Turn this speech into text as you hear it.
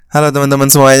Halo teman-teman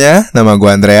semuanya, nama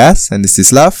gue Andreas and this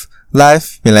is Love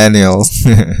Life Millennial.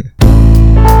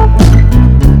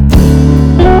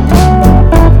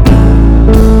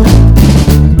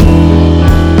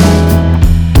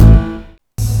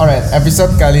 Alright,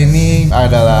 episode kali ini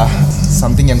adalah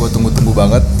something yang gue tunggu-tunggu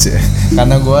banget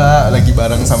karena gue lagi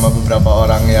bareng sama beberapa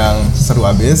orang yang seru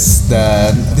abis.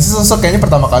 Dan this is also kayaknya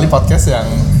pertama kali podcast yang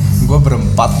gue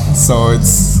berempat, so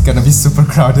it's gonna be super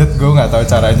crowded. Gue nggak tahu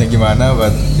caranya gimana,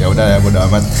 but ya udah ya, bodo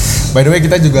amat. By the way,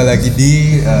 kita juga lagi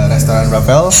di restoran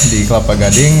Rafael di Kelapa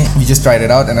Gading. We just tried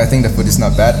it out and I think the food is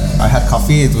not bad. I had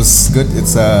coffee, it was good.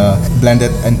 It's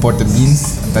blended imported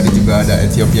beans. Tadi juga ada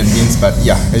Ethiopian beans, but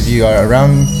yeah, if you are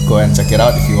around, go and check it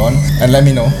out if you want and let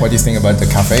me know what you think about the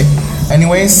cafe.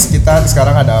 Anyways, kita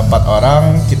sekarang ada 4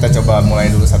 orang. Kita coba mulai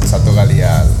dulu satu-satu kali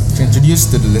ya. Introduce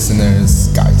to the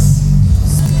listeners, guys.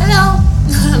 Halo,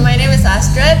 my name is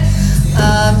Astrid.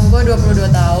 Gue 22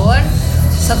 tahun.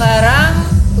 Sekarang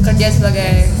bekerja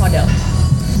sebagai model.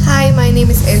 Hi, my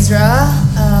name is Ezra.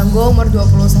 Gue umur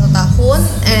 21 tahun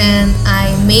and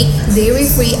I make dairy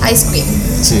free ice cream.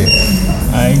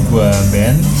 Hai, gue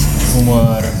Ben,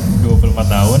 umur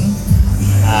 24 tahun.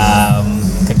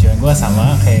 Kerjaan gue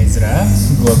sama kayak Ezra,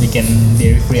 gue bikin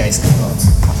dairy free ice cream.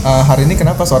 Hari ini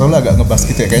kenapa suara lu agak ngebas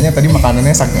gitu ya? Kayaknya tadi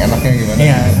makanannya saking enaknya gimana?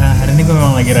 Iya, hari ini gue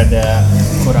memang lagi rada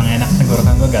kurang enak,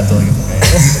 tenggorokan gue gatel gitu kayak.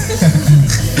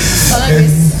 Soalnya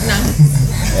habis senang.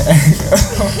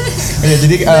 Ya,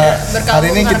 jadi hari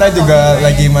ini kita juga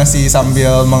lagi masih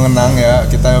sambil mengenang ya.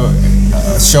 Kita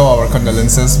show our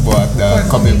condolences buat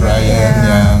Kobe Bryant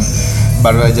yang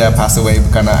baru aja pass away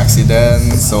karena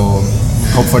accident. So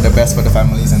hope for the best for the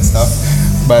families and stuff.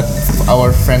 But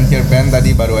our friend here Ben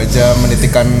tadi baru aja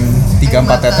menitikkan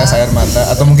 3-4 tetes air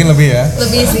mata atau mungkin lebih ya.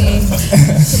 Lebih sih,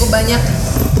 cukup banyak.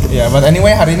 Ya, but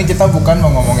anyway, hari ini kita bukan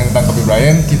mau ngomongin tentang Kobe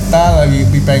Bryant, kita lagi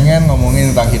pengen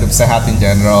ngomongin tentang hidup sehat in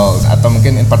general, atau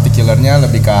mungkin in particularnya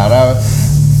lebih ke arah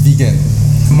vegan.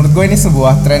 Menurut gue ini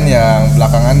sebuah tren yang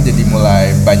belakangan jadi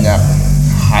mulai banyak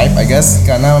hype, I guess,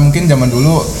 karena mungkin zaman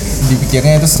dulu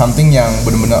dipikirnya itu something yang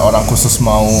benar-benar orang khusus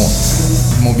mau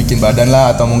bikin badan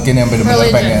lah, atau mungkin yang benar-benar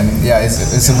pengen ya it's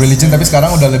a religion, tapi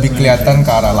sekarang udah lebih kelihatan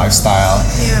ke arah lifestyle.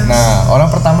 Nah,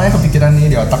 orang pertama yang kepikiran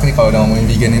nih di otak nih kalau udah ngomongin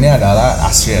vegan ini adalah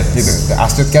Astrid gitu.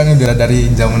 Astrid kan udah dari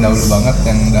zaman dahulu banget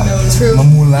yang udah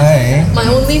memulai My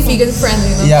only vegan friend,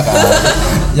 you know. iya kan,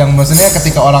 yang maksudnya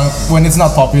ketika orang when it's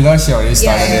not popular she already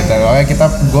started it. Makanya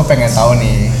gue pengen tahu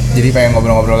nih, jadi pengen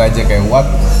ngobrol-ngobrol aja kayak what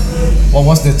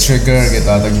was the trigger gitu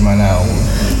atau gimana.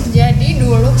 Jadi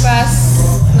dulu pas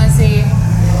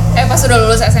udah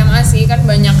lulus SMA sih kan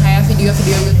banyak kayak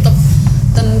video-video YouTube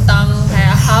tentang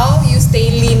kayak how you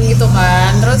stay lean gitu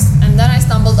kan. Terus and then I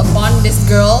stumbled upon this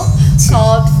girl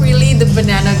called Freely the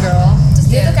Banana Girl. Terus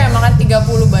dia tuh kayak makan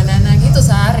 30 banana gitu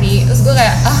sehari. Terus gue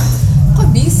kayak kok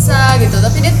bisa gitu,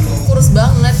 tapi dia kurus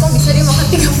banget, kok bisa dia makan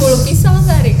 30 pisang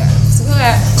sehari kan. Terus gue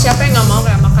kayak siapa yang gak mau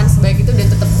kayak makan sebaik itu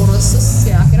dan tetap kurus. Terus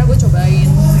ya akhirnya gue cobain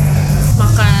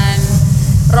makan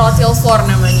raw till 4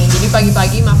 namanya. Jadi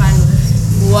pagi-pagi makan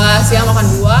buah, siang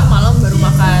makan buah, malam baru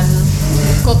makan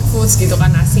cooked foods gitu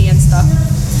kan, nasi and stuff.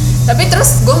 Tapi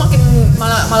terus gue makin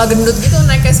malah gendut gitu,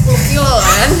 naik kayak 10 kilo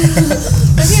kan.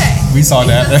 Terus ya We saw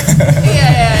that.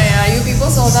 Iya, you people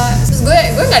saw that. Terus gue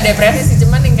nggak depresi sih,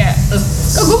 cuman yang kayak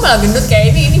kok gue malah gendut,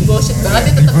 kayak ini bullshit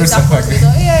banget, dia tetap bisa kurus gitu.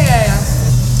 Iya.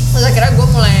 Terus akhirnya gue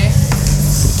mulai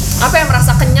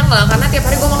merasa kenyang lah, karena tiap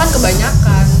hari gue makan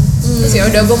kebanyakan. Terus ya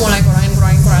udah gue mulai kurangin.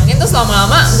 Terus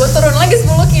lama-lama gue turun lagi 10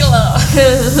 kilo.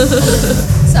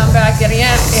 Sampai akhirnya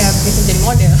ya bisa jadi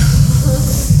model.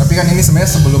 Tapi kan ini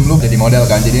sebenarnya sebelum lu jadi model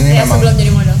kan, jadi ini memang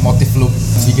motif lu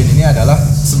vegan ini adalah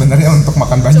sebenarnya untuk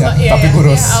makan banyak tapi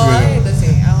kurus gitu. Itu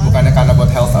sih, bukannya karena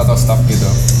buat health atau stuff gitu.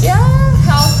 Ya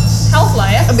health lah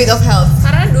ya. A bit of health.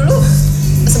 Karena dulu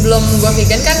sebelum gue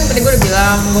vegan kan tadi gue udah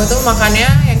bilang gue tuh makannya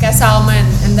yang kayak salmon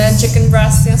and then chicken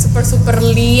breast yang super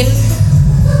lean,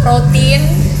 protein.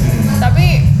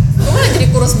 Tapi gue malah jadi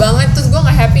kurus banget, terus gue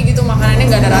nggak happy gitu, makanannya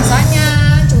nggak ada rasanya,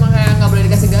 cuma kayak nggak boleh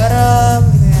dikasih garam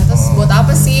gitu ya. Terus buat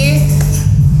apa sih?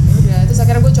 Udah, terus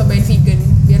akhirnya gue cobain vegan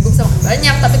biar gue bisa makan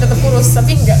banyak tapi tetap kurus,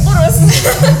 tapi nggak kurus.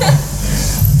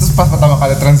 Terus pas pertama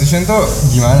kali transition tuh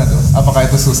gimana tuh? Apakah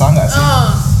itu susah nggak sih?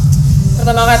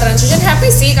 Pertama kali transition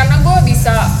happy sih, karena gue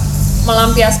bisa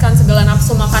melampiaskan segala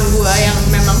nafsu makan gue yang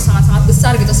memang sangat-sangat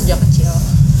besar gitu sejak kecil.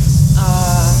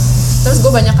 Terus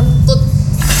gue banyak kentut,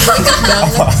 gue inget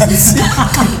banget.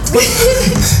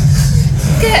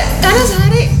 Kayak karena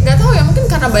sehari nggak tahu ya, mungkin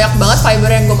karena banyak banget fiber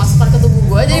yang gue masukkan ke tubuh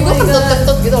gue, jadi gue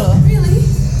kentut gitu loh.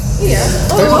 Iya.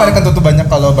 Tapi bukan kentut tuh banyak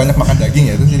kalau banyak makan daging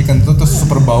ya, terus jadi kentut tuh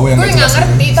super bau yang Gue nggak nggak jelas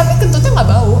ngerti, gitu. tapi kentutnya nggak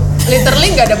bau. Literally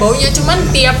nggak ada baunya, cuman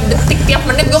tiap detik, tiap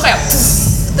menit gue kayak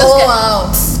terus Oh kayak, wow.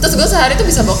 terus gue sehari tuh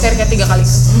bisa boker kayak 3 kali.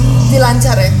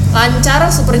 Dilancar ya. Lancar,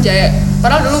 super jaya.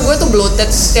 Padahal dulu gue tuh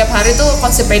bloated setiap hari tuh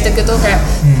constipated gitu kayak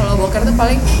kalau boker tuh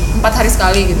paling 4 hari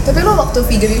sekali gitu. Tapi lo waktu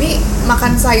vegan ini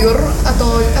makan sayur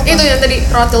atau apa? Itu yang tadi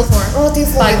rotil for Roti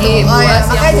full pagi, gitu. Oh buah, ya,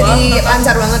 siang makanya buah, jadi makan.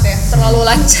 lancar banget ya. Terlalu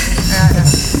lancar.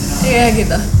 Iya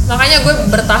gitu. Makanya gue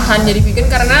bertahan jadi vegan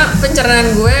karena pencernaan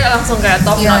gue langsung kayak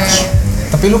top Iya, notch. iya.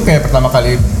 Tapi lu kayak pertama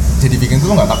kali jadi vegan tuh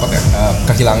lu nggak takut ya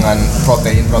kehilangan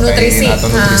protein Nutrisi.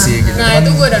 atau nutrisi gitu Nah kan? itu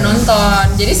gue udah nonton.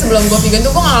 Jadi sebelum gue vegan tuh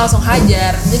gue nggak langsung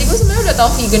hajar. Jadi gue sebenarnya udah tahu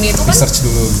vegan itu kan Research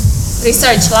dulu.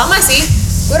 research lama sih.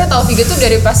 Gue udah tahu vegan tuh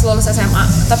dari pas lulus SMA.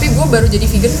 Tapi gue baru jadi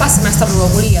vegan pas semester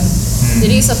 2 kuliah.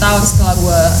 Jadi setahun setelah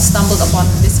gue stumbled upon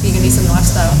this veganism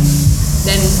lifestyle.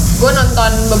 Dan gue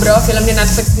nonton beberapa film di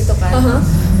Netflix gitu kan. Terus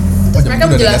Oh, mereka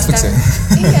udah ada menjelaskan. Netflix ya?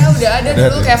 Iya udah ada Udah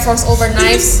dulu ada. kayak Force Over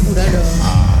Knives udah dong.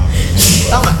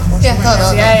 Tau nggak? Force Iya, Over tahu,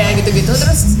 Knives? tahu, Ya gitu-gitu.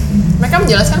 Terus mereka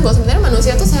menjelaskan bahwa sebenarnya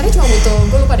manusia tuh sehari cuma butuh,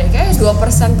 gue lupa deh, kayak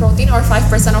 2% protein or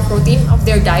 5% of protein of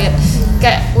their diet.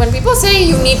 Kayak when people say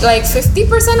you need like 50%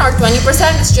 or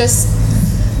 20%, it's just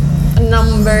a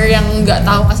number yang nggak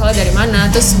tahu asalnya dari mana.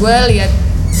 Terus gue lihat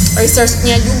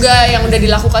researchnya juga yang udah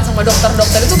dilakukan sama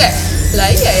dokter-dokter itu kayak, lah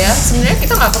iya ya, sebenarnya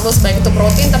kita nggak perlu sebaik itu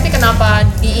protein, tapi kenapa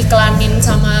diiklanin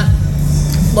sama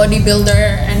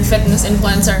bodybuilder and fitness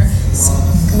influencer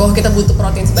bahwa kita butuh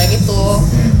protein sebaik itu?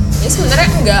 Ya sebenarnya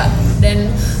enggak.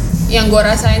 Dan yang gue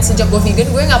rasain sejak gue vegan,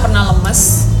 gue nggak pernah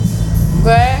lemes.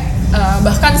 Gue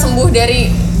bahkan sembuh dari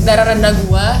darah rendah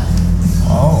gue.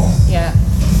 Oh. Ya,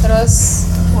 terus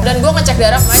dan gue ngecek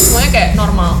darah kemarin semuanya kayak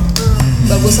normal,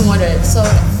 bagus semua dari so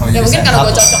jadi ya mungkin karena sehat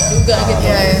gue lah. cocok juga gitu.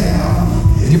 Iya, iya.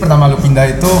 Jadi pertama lu pindah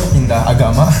itu pindah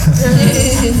agama,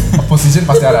 opposition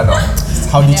pasti ada dong.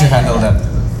 How did you handle that?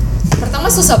 Pertama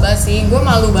susah banget sih, gue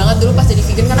malu banget dulu pas jadi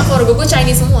vegan karena keluarga gue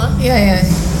Chinese semua. Iya, iya.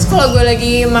 Terus kalau gue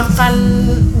lagi makan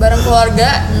bareng keluarga,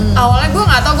 awalnya gue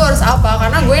nggak tahu gue harus apa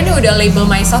karena gue ini udah label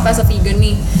myself as a vegan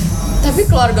nih. Tapi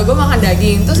keluarga gue makan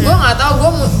daging, terus gue nggak tahu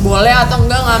gue boleh atau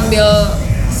enggak ngambil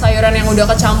sayuran yang udah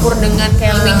kecampur dengan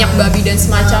kayak minyak babi dan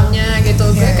semacamnya gitu.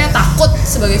 Gue kayak takut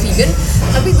sebagai vegan,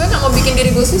 tapi gue nggak mau bikin diri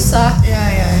gue susah. Iya,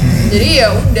 iya. Jadi ya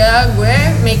udah gue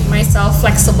make myself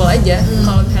flexible aja.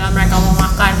 Kalau misalnya mereka mau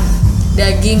makan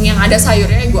daging yang ada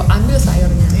sayurnya, gue ambil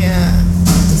sayurnya. Iya.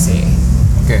 Gitu sih.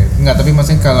 Oke, enggak, tapi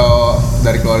maksudnya kalau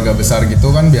dari keluarga besar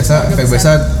gitu kan biasa Keluarga kayak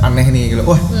besar. biasa aneh nih gitu.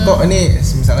 Wah, kok ini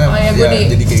misalnya Oh ya gue jadi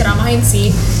kayak diceramahin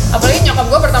sih. Apalagi nyokap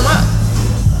gue pertama,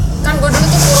 kan gue dulu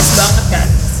tuh kurus banget kan.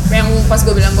 Yang pas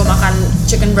gue bilang gue makan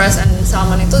chicken breast and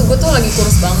salmon itu, gue tuh lagi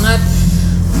kurus banget.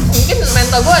 Mungkin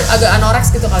mental gue agak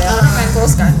anoreks gitu kali ya, karena pengen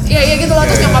kurus kan. Iya gitu lah.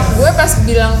 Terus Iya, iya. nyokap gue pas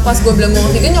gue bilang gue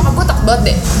vegan, nyokap gue takut banget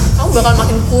deh. Kamu bakal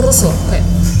makin kurus loh kayak.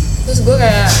 Terus gue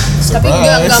kayak, tapi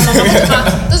enggak Surprise. mau, aku cuma,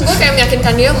 terus gue kayak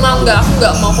meyakinkan dia, aku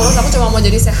nggak mau kurus, aku cuma mau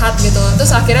jadi sehat gitu.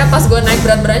 Terus akhirnya pas gue naik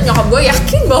berat-berat, nyokap gue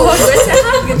yakin bahwa gue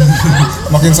sehat gitu.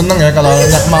 makin seneng ya kalau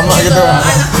lihat mama gitu,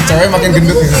 cewek makin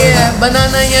gendut gitu. Iya,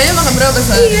 banananya aja makan berapa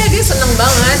sih? Iya dia seneng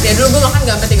banget. Ya dulu gue makan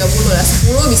gak sampai 30 lah,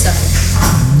 10 bisa.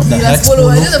 What the Gila, heck,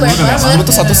 10 aja tuh banyak banget. 10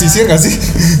 tuh satu sisir gak sih?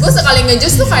 Gue sekali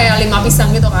ngejus tuh kayak 5 pisang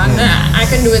gitu kan. Nah, I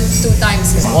can do it 2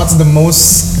 times gitu. What's the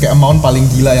most kayak amount paling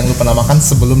gila yang lu pernah makan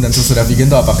sebelum dan sesudah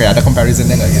vegan tuh apa? Kayak ada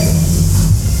comparisonnya nggak gitu?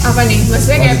 Apa nih?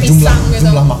 Maksudnya kayak Ada pisang gitu.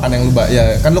 jumlah makan yang lu ya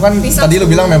kan lu kan Pisang tadi lu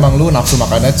 10. bilang memang lu nafsu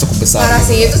makannya cukup besar Parah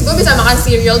gitu. sih. Terus gue bisa makan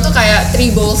cereal tuh kayak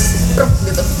 3 bowls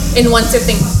gitu in one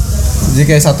sitting. Jadi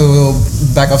kayak satu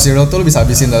bag of cereal tuh lu bisa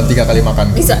habisin dalam 3 kali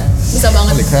makan. Bisa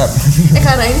banget. Holy crap.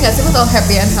 Karena ini gak sih, lo tau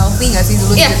Happy and Healthy gak sih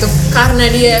dulu di Iya, YouTube? karena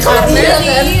dia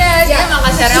dia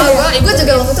makan cereal Gue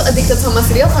juga waktu itu addicted sama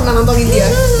cereal karena nontonin dia.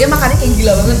 Dia makannya kayak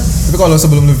gila banget. Tapi kalau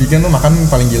sebelum lu vegan lu makan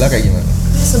paling gila kayak gimana?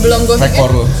 sebelum gue Rekor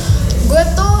lu. gue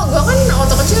kan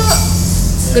waktu kecil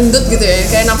gendut gitu ya,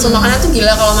 kayak nafsu makannya tuh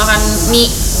gila kalau makan mie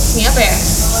apa ya,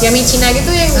 ya mie Cina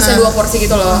gitu yang bisa 2 porsi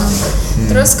gitu loh.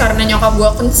 Terus karena nyokap gue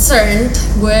concerned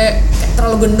gue kayak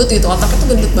terlalu gendut gitu, otaknya tuh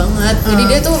gendut banget, jadi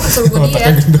dia tuh suruh gue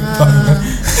Otaknya diet. gendut banget.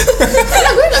 Karena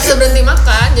gue nggak bisa berhenti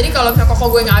makan, jadi kalau misalnya koko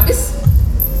gue nggak habis,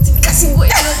 kasih gue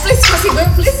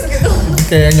please gitu.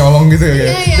 Kayak nyolong gitu ya. Iya,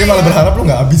 iya, Dia malah iya. berharap lu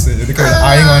nggak habis ya. Jadi kayak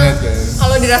eyeing on it kayak.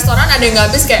 Kalau di restoran ada yang nggak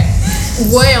habis, kayak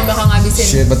gue yang bakal ngabisin.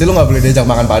 Shit, berarti lu nggak boleh diajak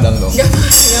makan Padang dong. Gak boleh.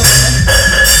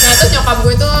 Nah terus nyokap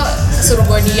gue tuh suruh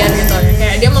gue diet gitu,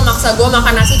 kayak dia memaksa gue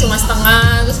makan nasi cuma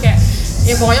setengah, terus kayak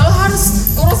ya pokoknya lo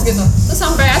harus kurus gitu. Terus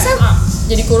sampai SMA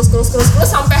jadi kurus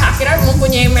sampai akhirnya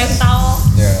mempunyai mental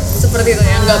Ya. seperti itu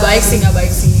ya. Nggak baik sih.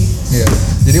 Iya.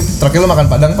 Jadi terakhir lu makan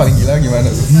Padang paling gila gimana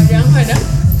tuh? Kadang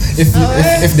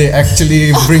if they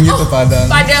actually bring you to Padang.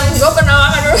 Padang, gue pernah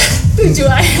makan dulu 7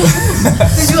 ayam.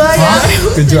 7 ayam.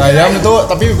 7 ayam itu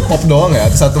tapi pop doang ya,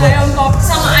 satu. Ayam pop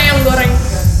sama ayam goreng.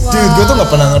 Dude, gue tuh gak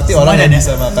pernah ngerti orang yang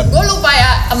bisa makan. Gue lupa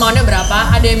ya amountnya berapa.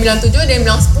 Ada yang bilang 7, ada yang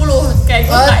bilang 10. Kayak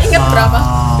gue gak inget berapa.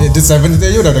 Itu 7 itu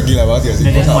aja udah gila banget ya sih.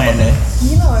 Jadi lumayan deh.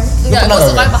 Gila woy. Enggak, pernah gue nggak,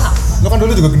 suka Bang? paha. Lo kan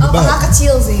dulu juga gendut Oh, banget. paha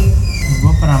kecil sih.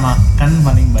 Gue pernah makan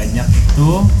paling banyak itu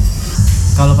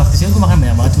kalau pas kecil gue makan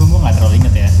banyak banget, cuma gue nggak terlalu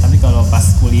inget ya. Tapi kalau pas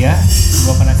kuliah,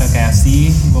 gue pernah ke KFC,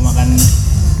 gue makan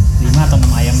 5 atau 6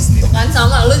 ayam sendiri. Kan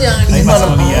sama lu jangan Tapi gitu. pas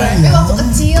kuliah, Tapi waktu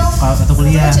kecil. kalau satu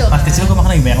kuliah, Kecil. pas kecil gue makan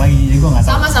lebih banyak lagi, jadi gue nggak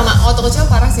tahu. Sama waktu kecil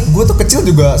parah sih. Gue tuh kecil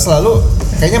juga selalu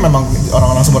kayaknya memang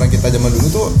orang-orang seumuran kita zaman dulu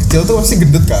tuh kecil tuh pasti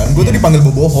gendut kan. Gue tuh dipanggil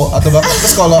boboho atau bahkan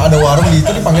terus kalau ada warung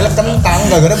gitu dipanggilnya kentang,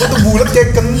 gara-gara gue tuh bulat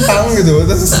kayak kentang gitu.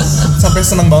 Terus sampai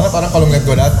seneng banget orang kalau ngeliat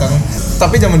gue datang.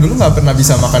 Tapi zaman dulu nggak pernah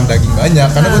bisa makan daging banyak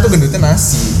karena gue tuh gendutnya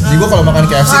nasi. Jadi gue kalau makan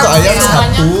KFC tuh ayam Iya,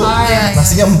 1, banyak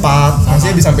nasinya 4,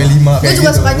 nasinya bisa sampai 5 Gue kayak juga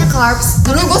gitu. sukanya carbs.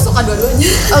 Dulu gue suka dua-duanya.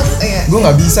 Oh iya. Gue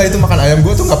nggak bisa itu makan ayam,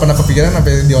 gue tuh nggak pernah kepikiran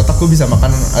sampai di otak gue bisa makan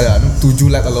ada 7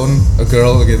 let alone a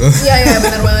girl gitu. Iya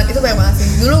benar banget, itu banyak banget sih.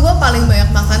 Dulu gue paling banyak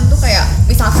makan tuh kayak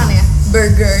misalkan ya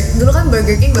burger. Dulu kan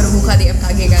Burger King baru buka di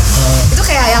MKG kan. Itu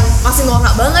kayak yang masih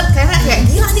norak banget karena kayak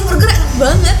gila nih burger enak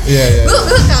banget. Iya. Gue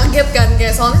kaget kan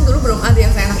kayak soalnya dulu belum ada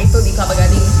yang seenak itu di Kelapa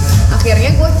Gading.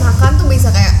 Akhirnya gue makan tuh bisa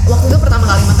kayak waktu itu pertama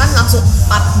kali makan langsung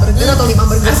 4 burger atau 5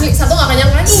 burger. Asli, satu gak kenyang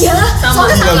kan? Iya, Sama.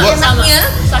 soalnya Gila, saking gua- enaknya.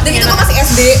 Sama. Dan itu gue masih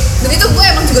SD. Dan itu gue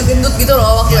emang juga gendut gitu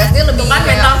loh waktu SD lebih Kan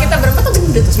mental kita berapa tuh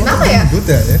gendut tuh. Kenapa ya? Gendut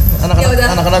ya, Ya udah,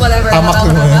 anak-anak whatever, tamak nggak tahu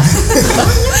semua. kenapa.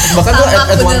 Bahkan tuh Tamak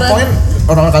at one beneran. point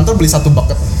orang kantor beli 1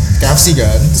 bucket KFC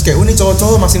kan, terus kayak ini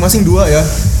cowok-cowok masing-masing 2 ya.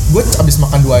 Gue abis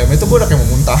makan 2 ayam itu gue udah kayak mau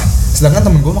muntah. Sedangkan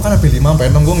temen gue makan sampai 5 sampai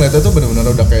 6, gue ngeliatnya tuh bener-bener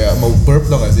udah kayak mau burp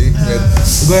tau gak sih?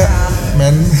 Gue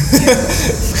man.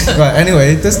 Well,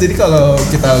 anyway, terus jadi kalau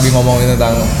kita lagi ngomongin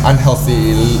tentang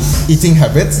unhealthy eating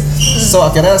habits, so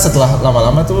akhirnya setelah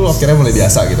lama-lama tuh akhirnya mulai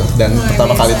biasa gitu. Dan Mulai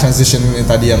pertama kali biasa. transition yang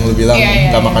tadi yang lu bilang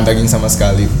Iya, gak makan daging sama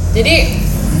sekali. Jadi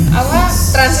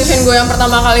transition gue yang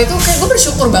pertama kali itu kayak gue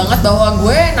bersyukur banget bahwa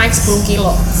gue naik 10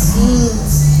 kilo.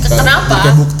 Kenapa?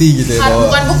 Kayak bukti gitu ya bahwa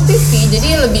Bukan bukti sih,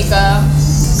 jadi lebih ke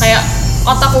kayak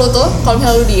otak lu tuh kalau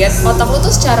misalnya lu diet, otak lu tuh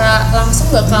secara langsung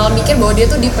bakal mikir bahwa dia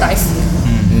tuh deprive.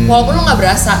 Walaupun lu nggak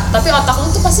berasa, tapi otak lu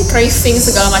tuh pasti craving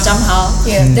segala macam hal.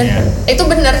 Iya. Dan Iya. itu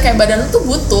bener kayak badan lu tuh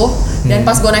butuh. Dan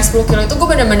pas gue naik 10 kilo itu gue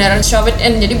bener-bener shove it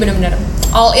in, jadi bener-bener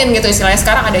all in gitu istilahnya.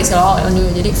 Sekarang ada istilah all in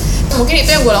juga, jadi mungkin itu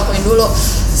yang gue lakuin dulu.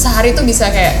 Sehari tuh bisa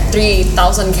kayak 3,000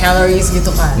 calories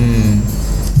gitu kan.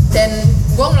 Dan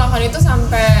gue melakukan itu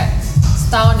sampai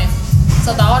setahun ya,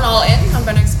 setahun all in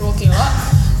sampai naik 10 kilo.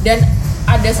 Dan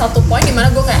ada satu poin dimana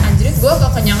gue kayak anjir, gue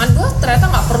kekenyangan, gue ternyata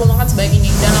nggak perlu makan sebanyak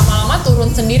ini. Dan lama-lama turun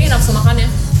sendiri nafsu makannya.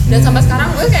 Dan sampai sekarang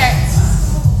gue kayak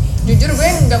jujur gue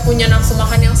nggak punya nafsu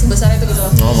makan yang sebesar itu gitu loh.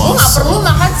 Gue nggak perlu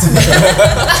makan sebanyak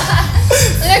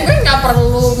maksudnya gue nggak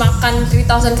perlu makan 3,000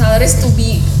 calories to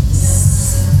be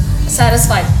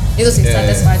satisfied. Itu sih Yeah, yeah.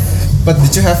 satisfied. But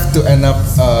did you have to end up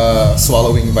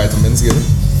swallowing vitamins gitu?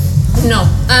 No,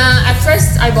 at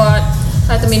first I bought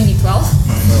vitamin B12,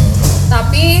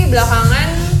 tapi belakangan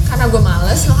karena gue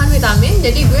males makan vitamin,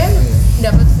 jadi gue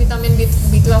dapat vitamin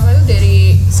B12 itu dari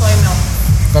soy milk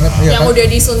Karena ya yang kan, udah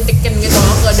disuntikin gitu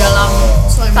loh ke dalam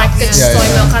Soy milk, package ya. soy Iya,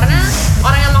 iya. milk. Karena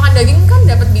orang yang makan daging kan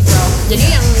dapat B12, jadi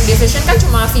yang deficient kan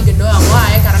cuma vegan doang.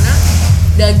 Why? Karena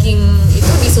daging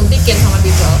itu disuntikin sama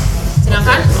B12.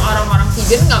 Sedangkan orang-orang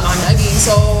vegan nggak makan daging,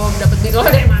 so dapat B12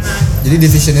 dari mana? jadi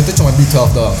division itu cuma B12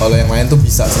 doang. Kalau yang lain tuh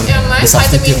bisa sih. Yang lain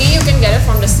vitamin D you can get it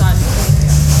from the sun.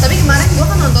 Tapi kemarin gue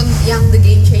kan nonton yang The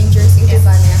Game Changers itu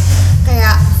kan ya.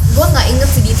 Kayak gue nggak inget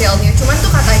sih detailnya. Cuman tuh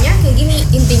katanya kayak gini,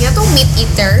 intinya tuh meat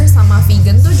eater sama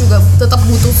vegan tuh juga tetap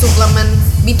butuh suplemen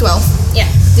B12. Ya,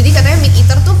 Jadi katanya meat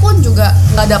eater tuh pun juga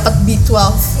nggak dapat B12,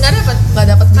 nggak dapat.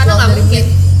 B12 Karena nggak dari mungkin.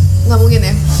 meat. Nggak mungkin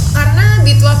ya. Karena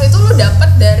B12 itu lu dapat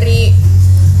dari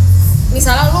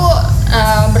misalnya lu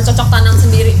bercocok tanam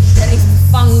sendiri dari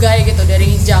fungi gitu,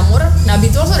 dari jamur. Nah,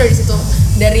 B12 tuh dari situ.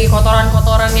 Dari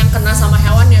kotoran-kotoran yang kena sama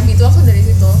hewan ya, B12 tuh dari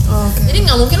situ. Oke. Jadi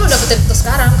nggak mungkin lu dapetin itu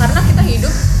sekarang karena kita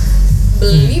hidup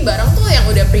beli barang tuh yang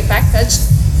udah prepackaged,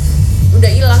 udah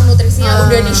hilang nutrisinya,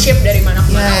 udah di ship dari mana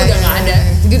ke mana, Ya, udah ya, nggak ya, ada. ya.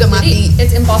 Jadi udah mati.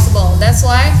 It's impossible. That's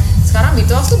why sekarang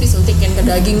B12 tuh disuntikin ke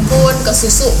daging pun, ke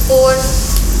susu pun,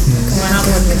 kemana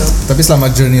pun gitu. Tapi selama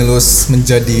journey lu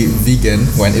menjadi vegan,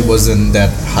 when it wasn't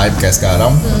that hype kayak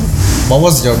sekarang, what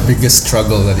was your biggest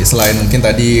struggle tadi? Selain mungkin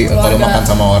tadi kalau Keluarga. makan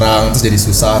sama orang terus jadi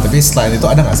susah, tapi selain itu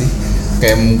ada nggak sih?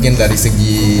 Kayak mungkin dari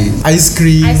segi ice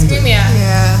cream. Ice cream ya.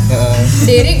 Iya. Heeh.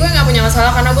 Dairy gue nggak punya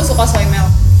masalah karena gue suka soy milk.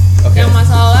 Oke. Yang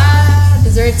masalah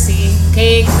dessert sih,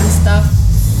 cake and stuff.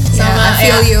 Yeah, Sama I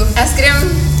feel you.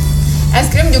 es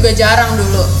krim juga jarang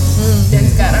dulu. Dan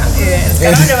sekarang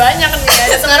udah banyak nih.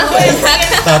 Ada sekarang gue yang bikin.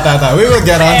 Tahu. We will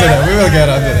get onto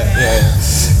that. Yeah.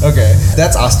 Okay,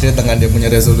 that's Astrid dengan dia punya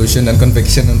resolution dan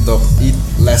conviction untuk eat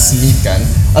less meat kan?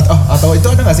 Atau itu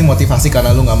ada nggak sih motivasi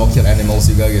karena lu nggak mau kill animals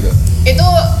juga gitu? Itu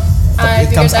It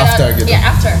comes after gitu?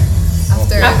 Yeah,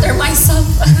 after myself.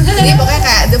 Jadi pokoknya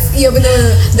kayak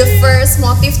the first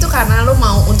motive tuh karena lu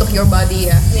mau untuk your body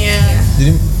ya. Yeah.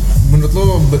 Jadi menurut lu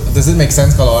does it make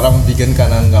sense kalau orang vegan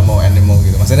karena nggak mau animal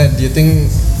gitu? Maksudnya do you think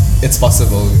it's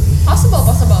possible? Possible.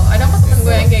 Ada kok temen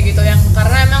gue yang kayak gitu yang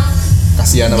karena emang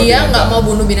Kasihan sama dia binatang. nggak mau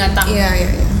bunuh binatang. Iya.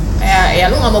 Kayak ya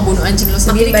lu nggak mau bunuh anjing lu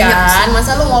sendiri banyak kan?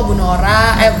 Masa lu mau bunuh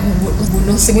orang?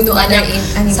 Bunuh segitu Bunuh banyak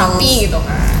other animals. sapi gitu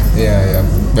kan? Iya.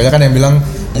 Banyak kan yang bilang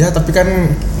ya tapi kan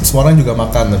semua orang juga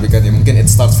makan tapi kan ya mungkin it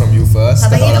starts from you first.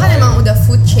 Katanya itu kan emang udah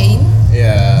food chain.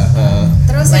 Iya.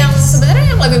 Terus yang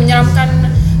sebenarnya yang lebih menyeramkan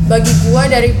bagi gua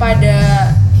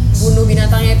daripada bunuh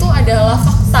binatangnya itu adalah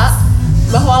fakta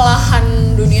bahwa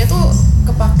lahan dunia tuh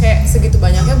kepake segitu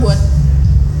banyaknya buat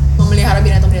memelihara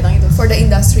binatang-binatang itu For the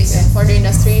industry kan. for the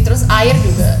industry. Terus air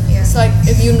juga. Yeah. It's like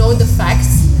if you know the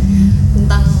facts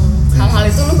tentang hal-hal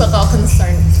itu lu bakal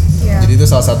concern. Iya. Jadi itu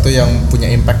salah satu yang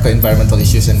punya impact ke environmental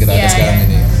issues yang kita ada Iya, sekarang iya.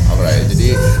 ini. Alright. Jadi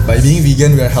by being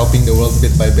vegan we are helping the world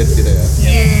bit by bit gitu ya.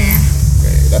 Yeah.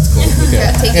 Okay, that's cool. Okay.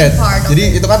 Yeah, taking part of Jadi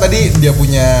itu kan tadi dia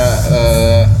punya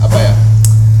apa ya?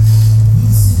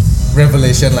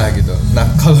 Revelation lah gitu. Nah,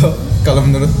 kalau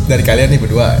menurut dari kalian nih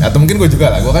berdua atau mungkin gue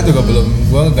juga lah, gue kan juga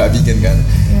gue nggak vegan kan.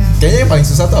 Yeah. Kayaknya yang paling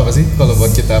susah tuh apa sih kalau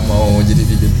buat kita mau jadi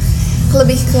vegan?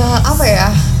 Lebih ke apa ya?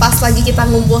 Pas lagi kita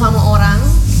ngumpul sama orang,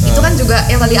 itu kan juga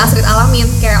yang tadi Astrid alamin,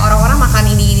 kayak orang-orang makan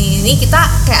ini, kita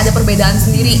kayak ada perbedaan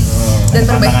sendiri. Dan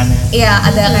Ada pandangannya. iya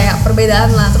ada kayak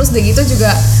perbedaan lah. Terus udah gitu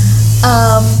juga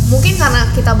mungkin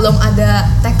karena kita belum ada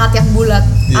tekad yang bulat,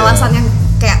 Iya. alasan yang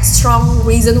kayak strong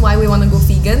reason why we wanna go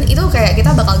vegan, itu kayak kita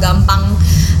bakal gampang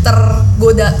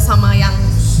tergoda sama yang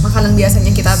makanan biasanya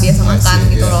kita biasa I makan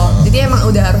see, gitu yeah. loh. Jadi emang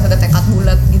udah harus ada tekad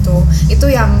bulat gitu. Itu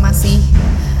yang masih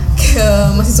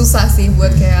susah sih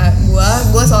buat kayak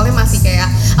gua soalnya masih kayak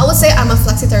I would say I'm a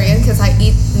flexitarian because I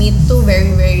eat meat too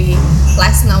very very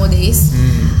less nowadays.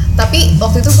 Tapi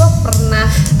waktu itu gue pernah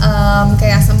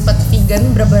kayak sempet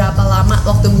vegan beberapa lama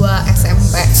waktu gue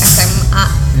SMP, SMA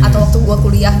atau waktu gue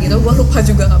kuliah gitu, gue lupa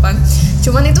juga kapan.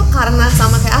 Cuman itu karena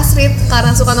sama kayak Astrid,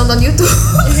 karena suka nonton YouTube.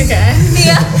 Iya kan?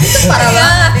 Iya, itu parah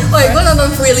banget. Oh, gue nonton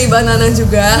Freely Banana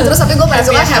juga. Terus tapi gue paling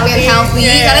suka Happy and Healthy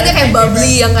Iya, karena dia kayak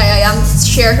bubbly yang kayak yang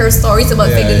share her stories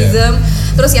about Iya, veganism.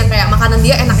 Terus yang kayak makanan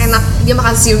dia enak-enak, dia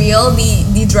makan cereal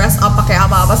di dress up pakai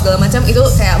apa-apa segala macam, itu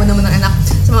kayak bener-bener enak.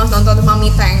 Sama nonton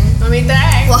Mami Tang. Mami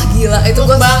Tang. Wah gila, itu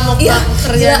gue Mukbang,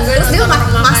 kerjaan gue terus dia nonton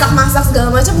orang makan. masak-masak segala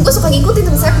macam, gue suka ngikutin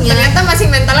resepnya. Ternyata masih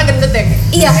mentalnya gendut ya.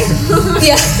 Iya,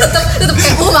 iya, tetap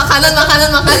kayak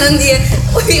makanan dia.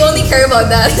 We only care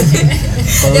about that.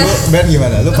 Kalau Ya. lu Ben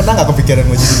gimana? Lu pernah nggak kepikiran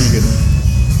mau jadi vegan?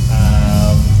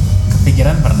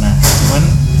 Kepikiran pernah, cuman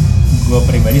gue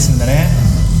pribadi sebenarnya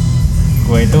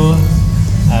gue itu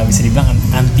bisa dibilang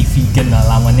anti vegan lah,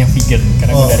 lawannya vegan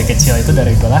karena gue dari kecil itu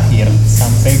dari gue lahir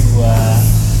sampai gue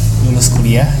lulus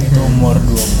kuliah itu umur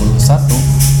 21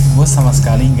 gue sama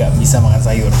sekali nggak bisa makan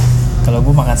sayur. Kalau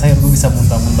gue makan sayur gue bisa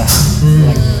muntah-muntah.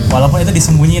 Like, walaupun itu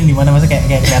disembunyiin di mana, maksudnya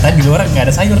kayak kelihatan di luar nggak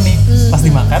ada sayur nih, pas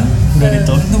dimakan udah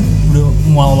ditelan tuh udah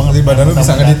mual banget. Jadi badan lu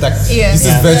bisa Muntah-muntah. ngedetect. Iya. This is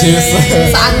Iya. veggies.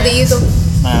 Seanti itu.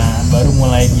 Nah baru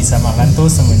mulai bisa makan tuh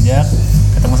semenjak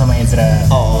ketemu sama Ezra.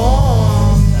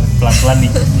 Oh. Pelan-pelan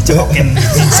dicekokin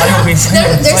sayur nih,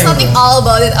 There's nothing all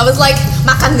about it. I was like,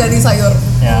 makan gak nih sayur?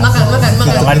 Ya. Makan.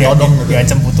 Kalau nggak dia Todong gitu.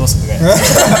 diancam putus gitu kan.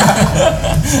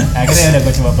 Akhirnya udah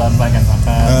gue coba pelan-pelan kan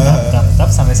makan, tetap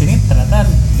sampai sini ternyata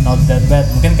not that bad.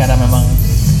 Mungkin karena memang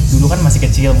dulu kan masih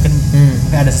kecil, mungkin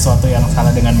ada sesuatu yang salah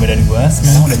dengan badan gue.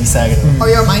 Sekarang udah bisa gitu. Or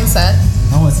your mindset.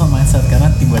 No, it's not mindset karena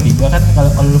tiba-tiba kan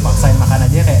kalau lu paksain makan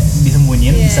aja kayak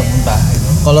disembunyiin bisa muntah gitu.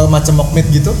 Kalau macam mock meat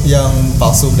gitu, yang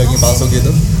palsu, daging palsu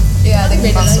gitu. Iya, ada yang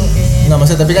Beda palsu. lagi kayaknya. Nah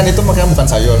maksudnya tapi kan itu makanya bukan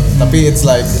sayur, tapi it's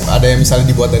like ada yang misalnya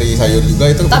dibuat dari sayur juga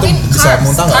itu Tapi bisa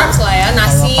muntah nggak? carbs lah ya,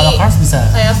 nasi. Kalau carbs bisa.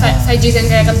 Kayak veggies yang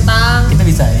kayak kentang. Kita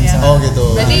bisa. Oh gitu.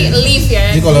 Berarti leaf ya.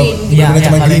 Jadi kalau green. Iya, benar-benar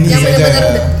cuma kalau green Yang aja bener-bener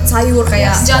ya. sayur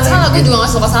kayak. Jangan salah, gue juga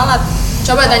gak suka salad.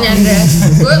 Coba tanya Andre.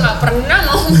 Gue gak pernah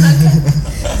mau makan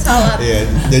Salad. Iya,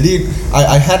 jadi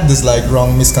I had this like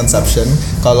wrong misconception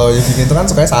kalau yang vegan itu kan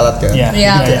sukanya salad kan. Iya,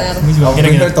 Iya, benar. Gue juga I've kira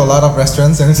been gitu. there to a lot of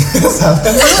restaurants yang suka salad.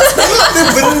 Dia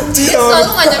benci Dia sama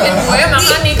selalu ngajakin gue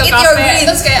makan nih ke Eat your kafe, greens.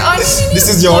 terus kayak oh ini This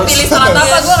is mau yours. pilih salad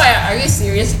apa, gue kayak are you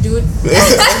serious dude?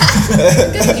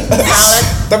 Just give me salad.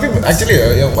 Tapi actually ya,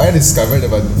 yang I discovered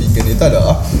about vegan itu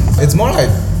adalah it's more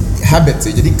like habit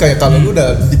sih. Jadi kayak kalau lu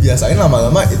udah dibiasain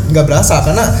lama-lama nggak berasa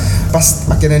karena pas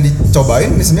akhirnya dicobain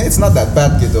misalnya it's not that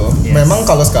bad gitu. Yes. Memang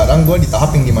kalau sekarang gue di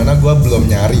tahap yang dimana gue belum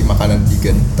nyari makanan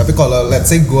vegan. Tapi kalau let's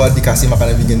say gue dikasih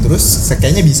makanan vegan terus,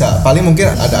 kayaknya bisa. Paling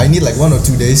mungkin ada I need like 1 or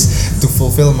 2 days to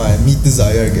fulfill my meat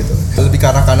desire gitu. Lebih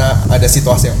karena ada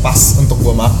situasi yang pas untuk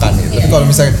gue makan gitu. Tapi kalau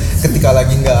misalnya ketika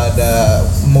lagi nggak ada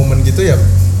momen gitu ya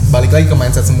balik lagi ke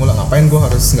mindset semula, ngapain gue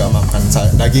harus nggak makan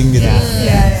daging gitu.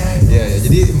 Iya,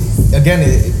 jadi again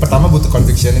pertama butuh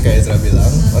conviction kayak Ezra bilang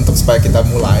untuk supaya kita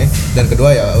mulai, dan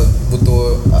kedua ya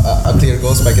butuh a clear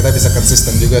goal supaya kita bisa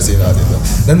konsisten juga sih saat itu.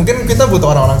 Dan mungkin kita butuh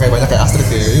orang-orang kayak banyak kayak Astrid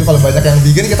ya. Jadi kalau banyak yang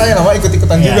vegan kita ya nama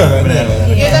ikut-ikutan Iya, juga kan. benar.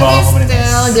 Ya tapi Bawa komunitas.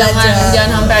 still jangan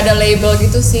sampai ada label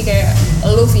gitu sih kayak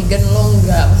lu vegan lu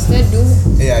enggak, maksudnya do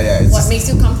Iya, it's what just makes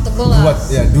you comfortable do lah. what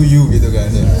do you gitu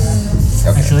kan. Ya.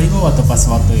 Okay. Actually gue waktu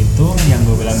itu yang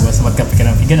gue bilang gue sempat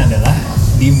kepikiran vegan adalah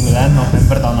di bulan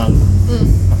November tahun lalu.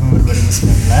 November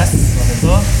 2019 waktu itu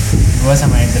gue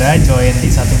sama Edra join di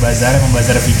satu bazar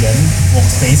vegan,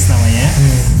 Workspace namanya.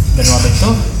 Dan waktu itu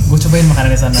gue cobain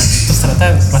makanan di sana. Terus ternyata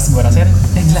pas gue rasain,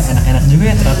 gila enak-enak juga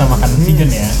ya ternyata makan vegan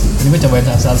ya. Jadi gue cobain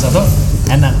satu-satu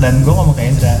enak, dan gue ngomong ke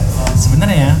Edra,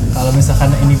 sebenarnya kalau misalkan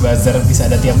ini bazar bisa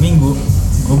ada tiap minggu,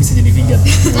 gue bisa jadi vegan.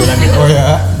 Gue bilang gitu. Oh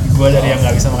ya. Gue dari yang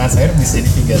nggak bisa makan sayur bisa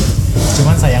jadi vegan.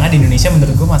 Cuman sayangnya di Indonesia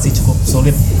menurut gue masih cukup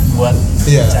sulit buat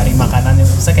Iya. cari makanan yang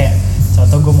misalnya kayak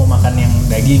contoh gue mau makan yang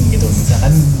daging gitu.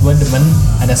 Misalkan gue demen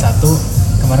ada satu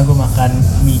kemarin gue makan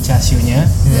mie chashu-nya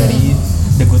dari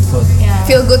The Good Food. Ya.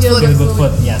 Feel good food. The Good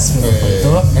Food, yes, Feel Good Food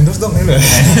itu. Endorse dong ini.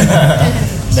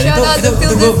 Dan Shout out itu to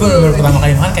Feel gue Good Food. baru pertama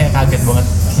kali makan kayak kaget banget.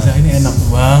 Gila ini enak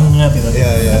banget gitu.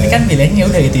 Iya, iya, Tapi iya. kan pilihannya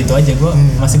udah itu aja. Gue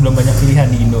masih belum banyak pilihan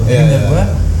di Indo. Iya, Dan iya. gue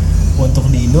untuk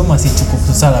di Indo masih cukup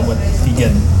susah lah buat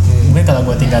vegan. Mungkin kalau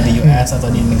gue tinggal di US atau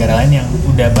di negara lain yang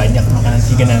udah banyak makanan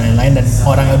vegan dan lain-lain dan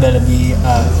orang yang udah lebih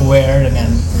aware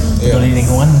dengan peduli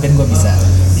lingkungan, mungkin gue bisa.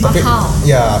 Tapi Mahal.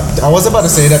 ya, I was about to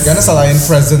say that karena selain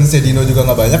presence di Indo juga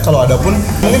nggak banyak, kalau ada pun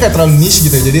mungkin kayak terlalu niche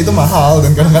gitu ya, jadi itu mahal,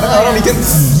 dan kadang-kadang orang mikir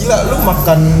gila lu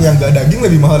makan yang gak daging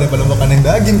lebih mahal daripada makan yang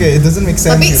daging, kayak it doesn't make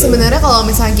sense. Tapi gitu. sebenarnya kalau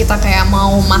misalnya kita kayak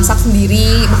mau masak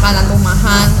sendiri makanan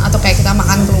rumahan atau kayak kita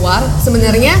makan keluar,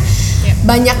 sebenarnya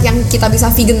banyak yang kita bisa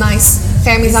veganize.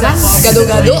 Kayak misalkan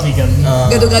gado-gado, Vegan.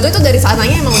 gado-gado itu dari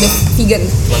sananya emang udah vegan.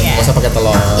 Nggak usah pakai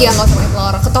telur. Iya, nggak usah pakai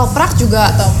telur. Ketoprak juga,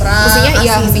 Ketoprak, maksudnya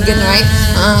iya asinan. vegan right.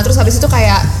 Terus habis itu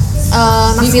kayak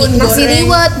nasi Bihun nasi goreng.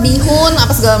 liwet, bihun,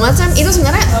 apa segala macam itu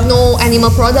sebenarnya no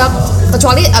animal product,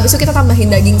 kecuali abis itu kita tambahin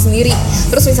daging sendiri.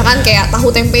 Terus misalkan kayak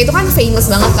tahu tempe itu kan famous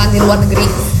banget kan di luar negeri,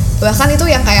 bahkan itu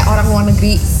yang kayak orang luar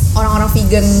negeri, orang-orang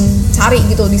vegan cari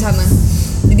gitu di sana.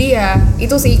 Jadi ya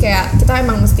itu sih kayak kita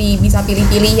emang mesti bisa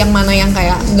pilih-pilih yang mana yang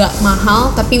kayak nggak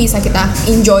mahal tapi bisa kita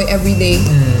enjoy every day.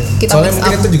 Kita Soalnya mix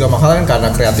mungkin up. itu juga mahal kan karena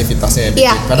kreativitasnya ya.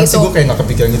 Iya, Kadang sih itu. gue kayak nggak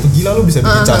kepikiran gitu, gila lu bisa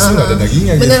bikin chashu nggak ada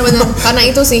dagingnya gitu. Bener-bener karena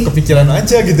itu sih. Kepikiran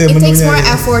aja gitu ya It menunya. takes more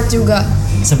gitu. effort juga.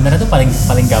 Sebenarnya tuh paling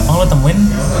gampang lo temuin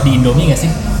di Indomie nggak sih?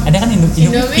 Ada kan Indomie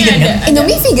Indomie vegan ada. kan?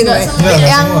 Indomie vegan Nggak right? semua. Nggak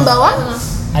Yang semua. bawah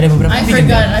Ada beberapa I vegan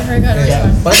kan? forgot Iya. which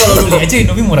one. Paling kalau lu Beli aja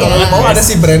Indomie murah kalau lu banget. mau ada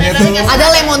sih brandnya tuh. ada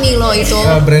Lemonilo itu.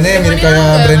 Brandnya yang mirip Lemonilo kayak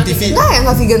nggak brand nggak TV. Enggak ya,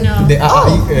 enggak vegan. No.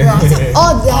 DAAI. Oh,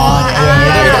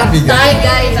 itu kan vegan.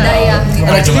 Daya.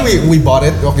 And actually we bought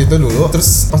it waktu itu dulu,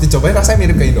 terus pas dicobain rasanya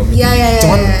mirip kayak Indomie. Iya, iya, iya,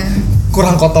 Cuman iya.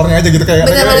 kurang kotornya aja gitu kayak.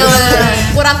 Bener-bener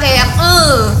kurang kayak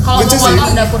Kalau Lucu mau sih.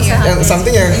 kotor dapur sehat. Yang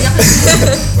something yang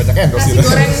banyaknya endorse Nasi gitu.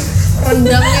 goreng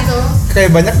rendang gitu. Kayak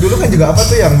banyak dulu kan juga apa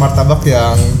tuh yang martabak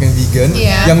yang vegan.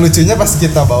 Iya. Yang lucunya pas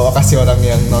kita bawa kasih orang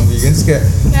yang non vegan terus kayak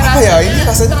Kayak apa ya rasanya ini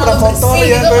rasanya kurang terlalu kotor bersih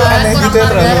ya, gitu kayak kan, aneh kurang gitu ya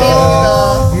terlalu. margarin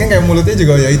gitu. Mungkin kayak mulutnya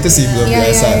juga ya itu sih belum Iya,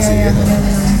 biasa iya, sih. iya, Gitu.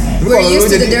 Tapi We're kalau lu used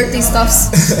to jadi the dirty stuffs.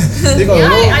 jadi kalau Yeah,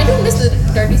 lu I do miss the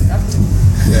dirty stuff.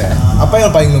 ya, apa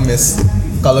yang paling lu miss?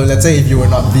 Kalau let's say if you were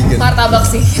not vegan. Martabak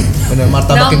sih. Bener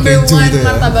martabak yang Number keju one gitu ya.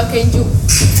 martabak keju.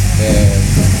 Yeah.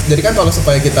 Jadi kan kalau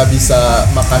supaya kita bisa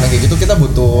makan yang kayak gitu kita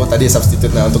butuh tadi substitute.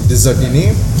 Nah untuk dessert ini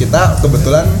kita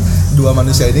kebetulan dua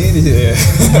manusia ini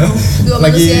Dua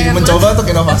lagi manusia yang mencoba untuk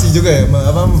inovasi juga ya,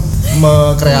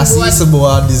 mengkreasi Membuat-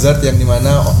 sebuah dessert yang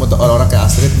dimana untuk orang-orang kayak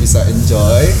Astrid bisa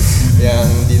enjoy, yang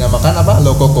dinamakan apa?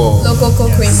 Lococo. Lococo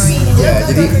Creamery. Ya,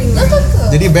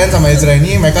 jadi Ben sama Ezra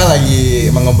ini mereka lagi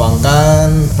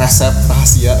mengembangkan resep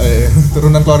rahasia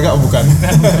turunan keluarga bukan.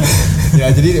 Ya,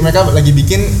 jadi mereka lagi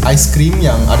bikin ice cream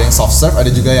yang ada yang soft serve,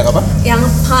 ada juga yang apa? Yang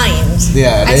pint.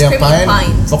 Iya, ada Ice yang cream in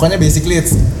pint. Pokoknya basically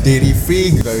it's dairy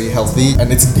free, very healthy,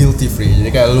 and it's guilty free. Jadi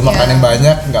kayak lu makan Yeah. yang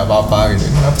banyak nggak apa-apa gitu.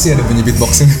 Kenapa sih ada bunyi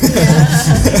beatboxing?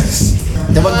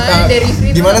 Coba Wah, dairy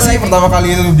free gimana tuh sih apa pertama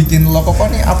kali lu bikin Lococo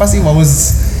nih? Apa sih? What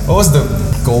was the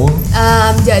goal?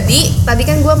 Jadi tadi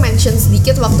kan gue mention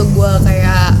sedikit waktu gue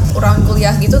kayak orang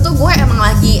kuliah gitu tuh gue emang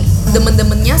lagi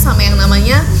demen-demennya sama yang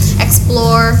namanya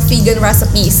explore vegan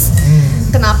recipes.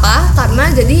 Kenapa? Karena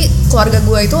jadi keluarga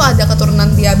gue itu ada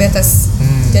keturunan diabetes.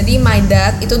 Jadi my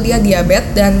dad itu dia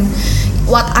diabetes dan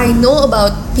what I know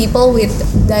about people with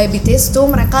diabetes tuh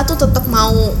mereka tuh tetap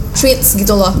mau treats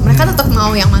gitu loh. Mereka tetap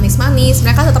mau yang manis-manis,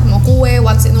 mereka tetap mau kue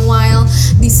once in a while,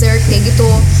 dessert kayak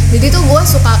gitu. Jadi tuh gue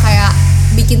suka kayak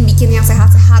bikin-bikin yang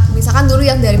sehat-sehat. Misalkan dulu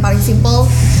yang dari paling simple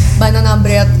banana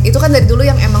bread. Itu kan dari dulu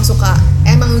yang emang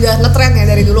udah ngetren ya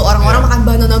dari dulu orang-orang makan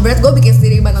banana bread. Gue bikin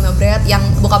sendiri banana bread yang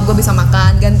bokap gue bisa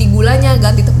makan, ganti gulanya,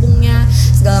 ganti tepungnya,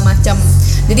 segala macam.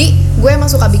 Jadi gue emang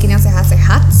suka bikin yang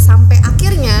sehat-sehat sampai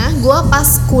akhirnya gue pas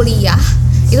kuliah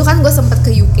itu kan gue sempet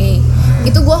ke UK.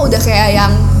 Itu gue udah kayak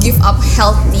yang give up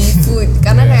healthy food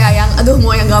karena kayak yang aduh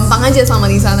mau yang gampang aja sama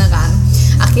di sana kan.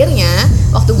 Akhirnya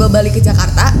waktu gue balik ke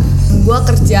Jakarta, gue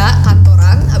kerja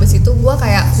kantoran, habis itu gue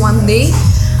kayak one day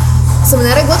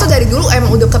sebenarnya gue tuh dari dulu emang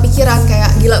udah kepikiran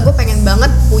kayak gila gue pengen banget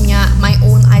punya my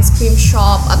own ice cream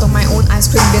shop atau my own ice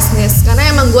cream business karena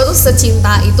emang gue tuh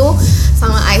secinta itu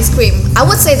sama ice cream. I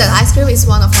would say that ice cream is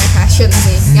one of my passion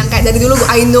sih. Yang kayak dari dulu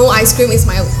I know ice cream is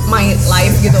my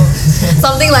life gitu.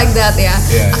 Something like that ya.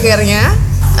 Yeah. Akhirnya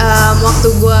waktu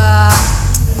gue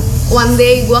one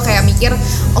day gue kayak mikir,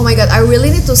 oh my god, I really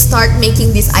need to start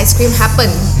making this ice cream happen.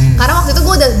 Karena waktu itu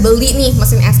gue udah beli nih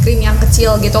mesin es krim yang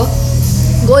kecil gitu.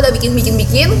 Gue udah bikin,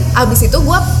 abis itu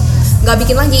gue nggak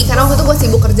bikin lagi karena waktu itu gue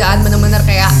sibuk kerjaan bener-bener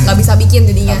kayak nggak bisa bikin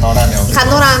jadinya. Kantoran ya waktu itu?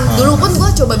 Kantoran. Dulu pun gue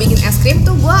coba bikin es krim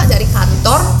tuh gue dari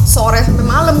kantor sore sampai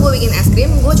malam gue bikin es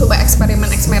krim. Gue coba eksperimen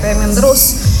terus.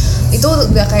 Itu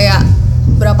udah kayak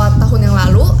berapa tahun yang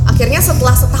lalu. Akhirnya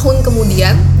setelah setahun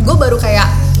kemudian gue baru kayak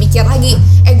mikir lagi,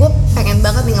 gue pengen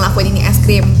banget nih ngelakuin ini es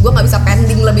krim. Gue nggak bisa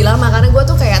pending lebih lama karena gue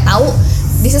tuh kayak tahu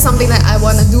this is something that I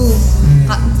wanna do.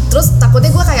 Terus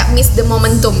takutnya gue kayak miss the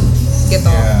momentum gitu.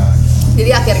 Yeah.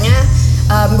 Jadi akhirnya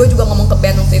gue juga ngomong ke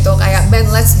Ben waktu itu kayak Ben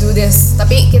let's do this.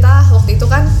 Tapi kita waktu itu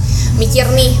kan mikir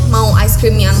nih mau ice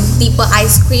cream yang tipe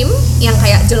ice cream yang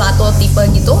kayak gelato tipe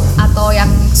gitu atau yang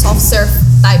soft serve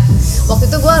type. Waktu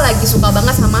itu gue lagi suka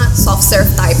banget sama soft serve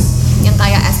type yang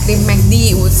kayak es krim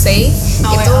McD would say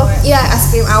itu ya es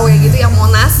krim awe gitu yang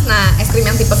Monas. Nah es krim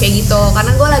yang tipe kayak gitu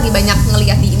karena gue lagi banyak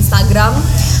ngeliat di Instagram,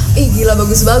 gila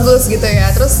bagus-bagus gitu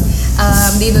ya. Terus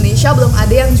di Indonesia belum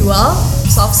ada yang jual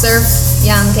soft serve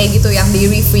yang kayak gitu yang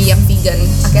dairy free yang vegan.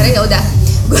 Akhirnya ya udah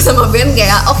gue sama Ben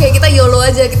kayak oke, kita YOLO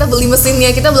aja, kita beli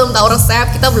mesinnya, kita belum tahu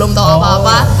resep, kita belum tahu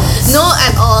apa-apa, no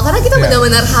at all karena kita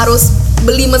benar-benar harus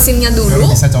beli mesinnya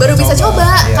dulu baru bisa coba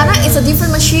yeah, karena it's a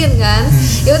different machine kan.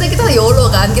 Ya udah kita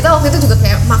YOLO kan, kita waktu itu juga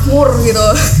kayak makmur gitu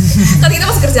kan kita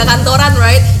masih kerja kantoran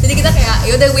right, jadi kita kayak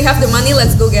ya udah we have the money,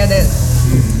 let's go get it.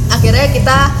 Akhirnya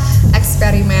kita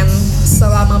eksperimen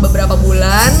selama beberapa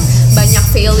bulan, banyak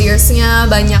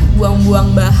failuresnya, banyak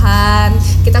buang-buang bahan.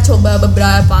 Kita coba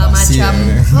beberapa Basi macam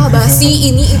ya. basi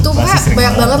ini itu Basi kayak sering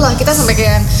banyak banget lah. Kita sampai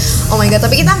kayak oh my god,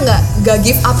 tapi kita nggak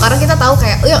give up karena kita tahu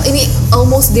kayak ini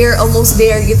almost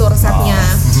there gitu resepnya.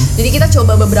 Jadi kita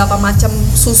coba beberapa macam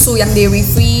susu yang dairy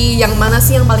free, yang mana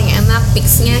sih yang paling enak,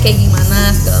 fixnya kayak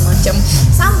gimana segala macam.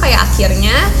 Sampai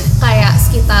akhirnya kayak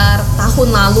sekitar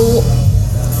tahun lalu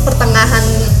pertengahan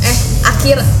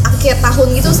akhir tahun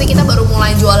gitu sih kita baru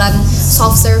mulai jualan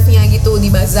soft serve-nya gitu di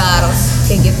bazar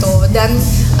kayak gitu. Dan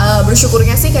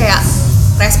bersyukurnya sih kayak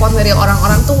respon dari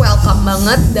orang-orang tuh welcome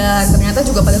banget dan ternyata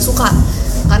juga pada suka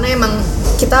karena emang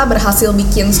kita berhasil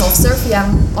bikin soft serve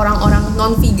yang orang-orang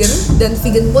non vegan dan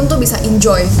vegan pun tuh bisa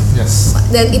enjoy. Yes.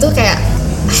 Dan itu kayak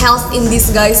health in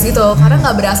disguise gitu karena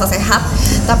nggak berasa sehat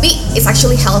tapi it's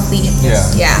actually healthy.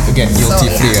 Yeah. Again, guilty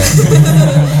free ya.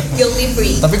 Guilty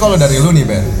free. Tapi kalau dari lu nih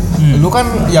Ben, lu kan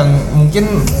yang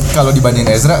mungkin kalau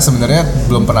dibandingin Ezra sebenarnya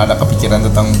belum pernah ada kepikiran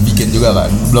tentang vegan juga kan,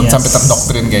 belum Yes. sampai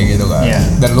terdoktrin kayak gitu kan. Yeah.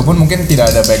 Dan lu pun mungkin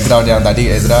tidak ada background yang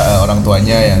tadi Ezra orang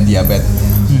tuanya yang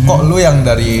diabetes. Kok lu yang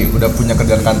dari udah punya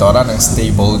kerjaan kantoran yang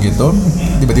stable gitu,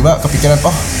 tiba-tiba kepikiran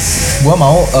gua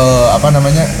mau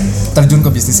terjun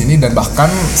ke bisnis ini dan bahkan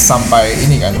sampai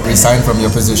ini kan resign from your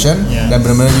position dan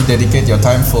benar-benar you dedicate your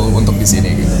time full untuk di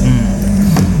sini gitu.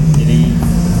 Jadi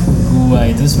gua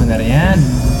itu sebenarnya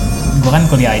gua kan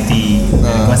kuliah IT,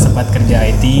 dan gua sempat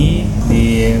kerja IT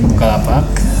di Bukalapak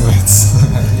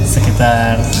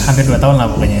sekitar hampir 2 tahun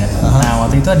lah pokoknya. Nah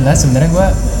waktu itu adalah sebenarnya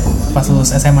gua pas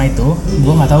lulus SMA itu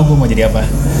gua nggak tahu gua mau jadi apa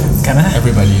karena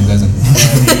Everybody doesn't.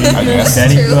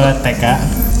 dari gua TK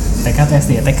atau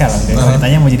SD ya, TK lah. Kalau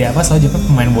ditanya mau jadi apa, selalu jawabnya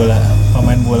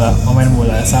pemain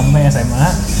bola sampai SMA.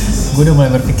 Gue udah mulai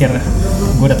berpikir,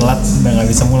 gue udah telat, udah nggak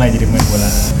bisa mulai jadi pemain bola.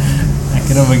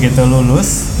 Akhirnya begitu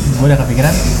lulus, gue udah kepikiran,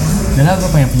 udah gue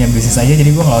pengen punya bisnis aja, jadi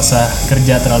gue nggak usah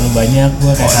kerja terlalu banyak,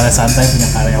 gue kayak santai punya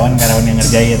karyawan yang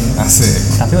ngerjain.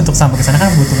 Asik. Tapi untuk sampai ke sana kan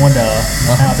butuh modal.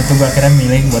 Nah waktu itu gue akhirnya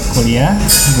milih buat kuliah.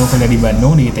 Gue kuliah di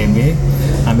Bandung di ITB,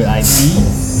 ambil IT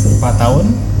 4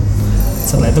 tahun.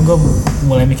 Setelah itu gue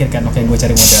mulai mikirkan, oke, gue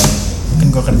cari modal. Mungkin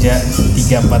gue kerja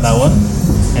 3-4 tahun,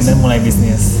 and then mulai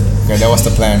bisnis. Okay, that was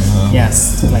the plan.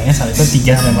 Yes, plannya saat itu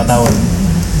 3-4 tahun.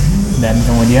 Dan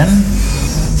kemudian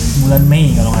bulan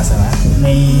Mei kalau nggak salah,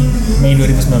 Mei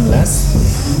 2019,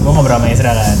 gue ngobrol sama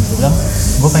Ezra kan. Gue bilang,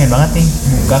 gue pengen banget nih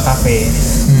buka kafe.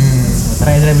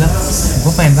 Sementara Ezra bilang,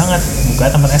 gue pengen banget buka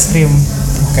tempat es krim.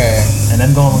 Oke.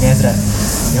 Dan gue ngomong ke Ezra,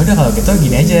 ya udah kalau gitu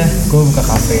gini aja, gue buka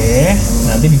kafe,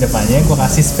 nanti di depannya gue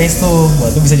kasih space tuh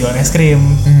buat tuh bisa jualan es krim,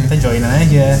 kita joinan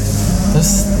aja.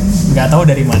 Terus nggak tahu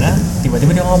dari mana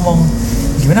tiba-tiba dia ngomong,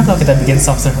 gimana kalau kita bikin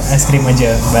soft serve es krim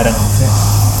aja bareng?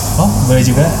 Oh boleh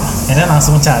juga. Akhirnya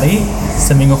langsung cari,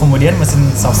 seminggu kemudian mesin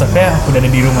soft serve-nya udah ada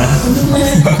di rumah.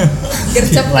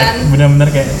 Gercep kan.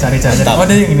 Bener-bener kayak cari-cari, oh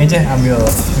udah yang ini aja ambil.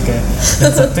 Oke.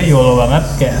 Dan satu YOLO banget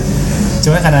kayak.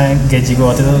 Cuma karena gaji gue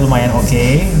waktu itu lumayan oke,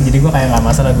 jadi gue kayak nggak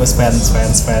masalah, gue spend.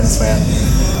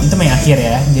 Itu Mei akhir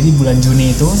ya, jadi bulan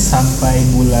Juni itu sampai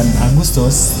bulan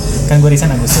Agustus, kan gue resign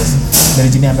Agustus. Dari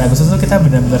Juni sampai Agustus tuh kita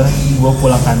bener-bener gue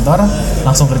pulang kantor,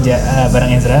 langsung kerja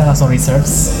bareng Ezra, langsung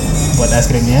research buat es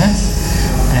krimnya,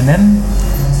 and then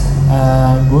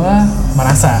gue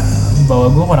merasa bahwa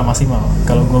gue kurang maksimal.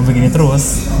 Kalau gue begini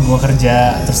terus, gue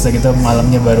kerja terus udah gitu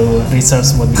malamnya baru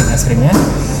research buat bikin es krimnya,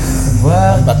 gue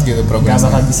gitu gak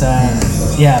bakal bisa,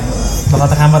 ya bakal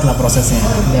terhambat lah prosesnya.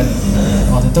 Dan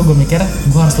waktu itu gue mikir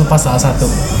gue harus lepas salah satu,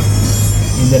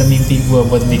 either mimpi gue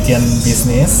buat bikin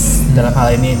bisnis dalam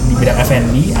hal ini di bidang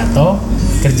F&B atau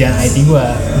kerjaan IT gue,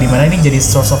 dimana ini jadi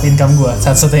source of income gue,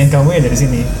 satu-satunya income gue ya dari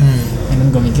sini. Dan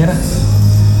gue mikir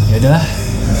ya udahlah,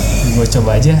 gue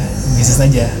coba aja bisnis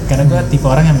aja, karena gue tipe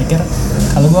orang yang mikir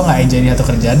kalau gue nggak enjoy di satu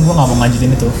kerjaan, gue nggak mau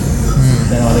lanjutin itu.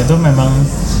 Dan waktu itu memang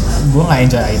gue nggak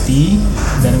enjoy IT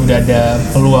dan udah ada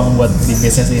peluang buat di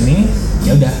bisnis ini,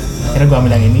 ya udah akhirnya gue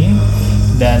ambil yang ini.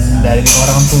 Dan dari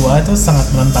orang tua itu sangat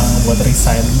menentang buat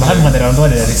resign, bahkan bukan dari orang tua,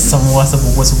 dari semua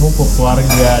sepupu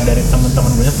keluarga, dari teman-teman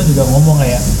banyak tuh juga ngomong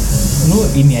kayak, lu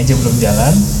ini aja belum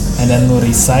jalan dan lu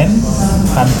resign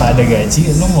tanpa ada gaji,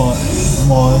 lu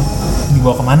mau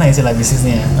dibawa kemana istilah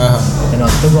bisnisnya. Dan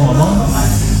waktu itu gue ngomong,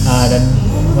 dan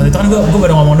waktu itu kan gue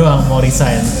baru ngomong doang mau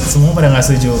resign, semua pada nggak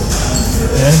setuju.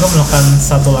 Dan gue melakukan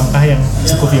satu langkah yang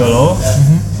cukup YOLO,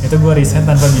 itu gue resign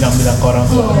tanpa bilang-bilang ke orang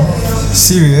tua.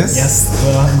 Serius? Yes,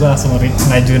 gue langsung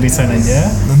ngajuin resign aja.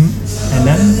 And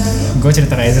then gue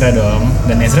cerita ke Ezra dong,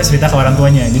 dan Ezra cerita ke orang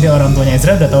tuanya. Jadi orang tuanya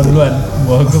Ezra udah tahu duluan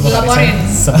bahwa gue bakal resign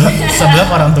sebelum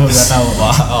orang tua udah tahu.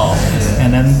 Wow.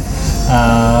 And then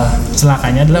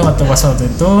celakanya adalah waktu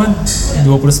itu 29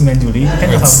 Juli kan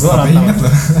nyokap gue ulang tahun.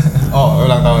 Oh,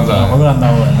 ulang tahun Nyokap gue ulang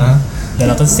tahun. Dan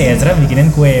waktu itu si Ezra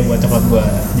bikinin kue buat nyokap gue.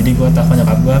 Jadi gue telepon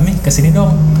nyokap gue, "Mi, kesini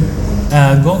dong."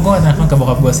 Gue telepon ke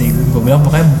bokap gue sih. Gue bilang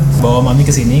pokoknya bawa mami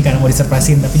kesini karena mau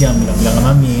disurprisein, tapi jangan bilang ke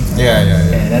mami. Iya.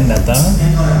 Dan datang.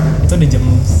 Itu di jam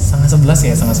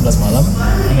 10:30 malam.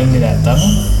 Dan dia datang.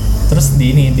 Terus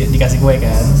dikasih kue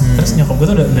kan. Terus nyokap gue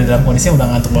tuh udah dalam kondisi udah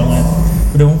ngantuk banget.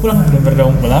 Udah mau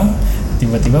pulang.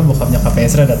 Tiba-tiba bokap nyokap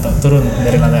Ezra datang turun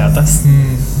dari lantai atas.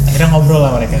 Akhirnya ngobrol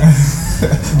lah mereka.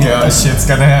 Yeah, shit's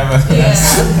gonna happen.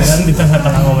 Dan di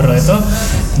tengah-tengah ngobrol itu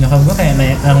nyokap gue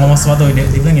kayak ngomong sesuatu. Dia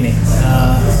bilang gini,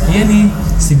 iya nih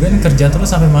si Ben kerja terus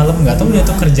sampai malam, nggak tahu dia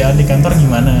tuh kerjaan di kantor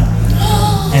gimana.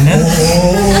 And then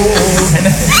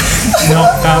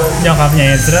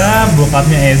nyokapnya Ezra,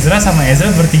 bokapnya Ezra sama Ezra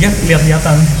bertiga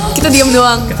lihat-lihatan. Kita diam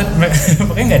doang.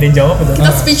 Pokoknya nggak ada yang jawab gitu.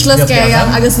 Kita speechless kayak yang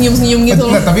agak senyum-senyum gitu.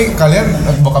 Tapi kalian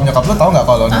bokap nyokap lo tahu nggak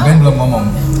kalau Ben belum ngomong?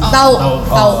 Tahu.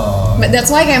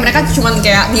 That's why kayak mereka cuman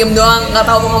kayak diem doang, nggak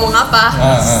tahu mau ngomong apa.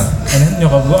 And then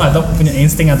nyokap gue nggak tau punya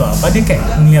insting atau apa, dia kayak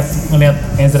ngeliat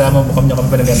Ezra sama bokap nyokap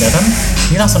pada gandakan,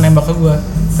 dia langsung nembak ke gue,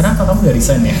 kenapa kamu udah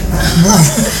resign ya?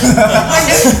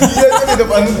 Iya itu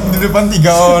di depan 3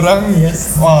 orang.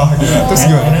 Yes. Wah gila. Terus And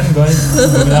gimana? then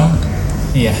gue bilang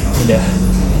iya udah.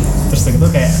 Terus gitu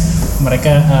kayak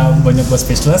mereka banyak gue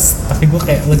speechless, tapi gue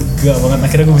kayak lega banget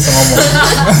akhirnya gue bisa ngomong.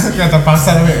 Kayak terpaksa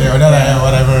tapi ya udah lah ya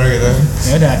whatever gitu.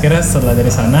 Ya udah akhirnya setelah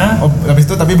dari sana Oh, habis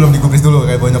itu tapi belum digubris dulu,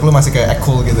 kayak bonyok lu masih kayak act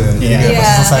cool gitu. Jadi Iya. kayak pas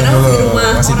Iya, selesai karena dulu, di rumah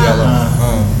masih orang. dialog. Nah.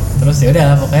 Terus ya udah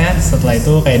pokoknya setelah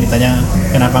itu kayak ditanya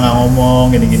kenapa nggak ngomong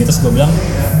gini-gini, terus gue bilang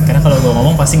karena kalau gue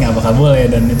ngomong pasti nggak bakal boleh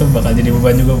dan itu bakal jadi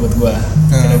beban juga buat gue.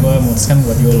 Akhirnya gue memutuskan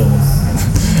buat YOLO.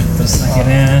 Terus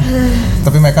akhirnya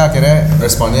Tapi mereka akhirnya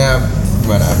responnya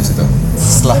gimana habis itu?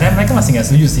 Setelah sebenarnya mereka masih nggak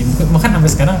setuju sih. Bahkan sampai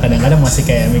sekarang kadang-kadang masih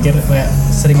kayak mikir kayak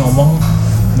sering ngomong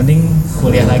mending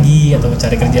kuliah lagi atau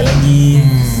cari kerja lagi.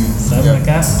 Soalnya iya.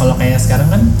 mereka kalau kayak sekarang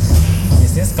kan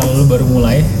bisnis kalau lu baru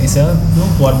mulai, misalnya lu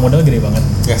keluar modal gede banget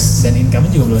yes. dan income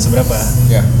juga belum seberapa.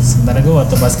 Ya. Sementara gue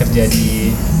waktu pas kerja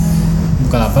di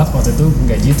Bukalapak waktu itu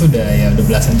gaji tuh udah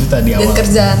belasan juta di awal. Dan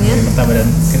kerjaannya? Dari pertama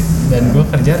dan gue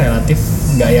kerja relatif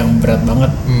nggak yang berat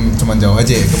banget. Cuman jauh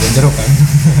aja ya, kebun jeruk kan.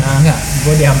 Nah enggak,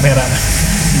 gue di Ampera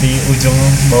di ujung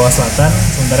bawah selatan.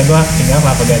 Sementara gue tinggal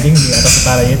Kelapa Gading di atas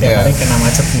utara, jadi tiap Yeah. hari kena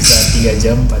macet bisa 3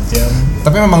 jam, 4 jam.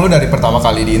 Tapi memang lu dari pertama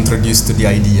kali di-introduce to the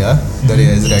idea dari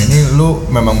Ezra ini, lu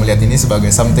memang melihat ini sebagai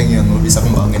something yang lu bisa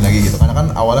kembangin lagi gitu. Karena kan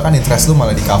awalnya kan interest lu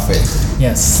malah di cafe,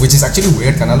 Yes. which is actually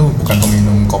weird karena lu bukan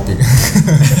peminum kopi.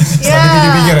 Setelah Iya.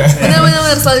 dipikir-pikir ya. Bener-bener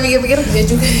setelah dipikir-pikir dia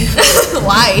juga ya.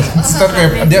 Why? Terus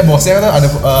kayak dia bosnya tuh ada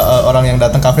orang yang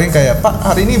datang kafe kayak, "Pak,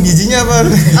 hari ini bijinya apa?"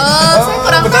 Saya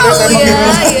kurang benar tahu saya ya. panggil.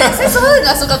 Iya, saya soalnya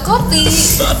nggak suka kopi.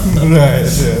 Right,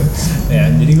 yeah. Ya,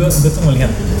 jadi gue tuh melihat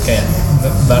kayak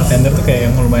bartender tuh kayak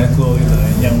yang lumayan cool gitu,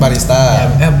 yang Barista.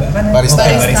 Barista.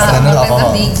 barista. Bartender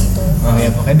alkohol. gitu. Oh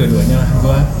ya pokoknya dua-duanya lah.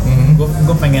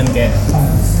 Gue pengen kayak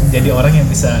jadi orang yang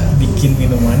bisa bikin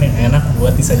minuman yang enak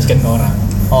buat disajikan ke orang.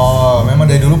 Oh, memang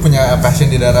dari dulu punya passion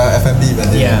di daerah F&B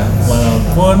berarti. Iya,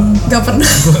 walaupun Gak pernah.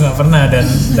 gue nggak pernah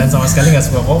dan sama sekali nggak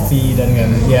suka kopi dan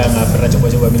nggak pernah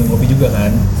coba-coba minum kopi juga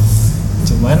kan.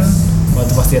 Cuman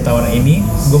waktu pas dia tawaran ini,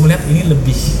 gue melihat ini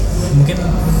lebih mungkin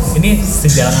ini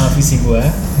sejalan sama visi gue.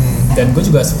 Dan gue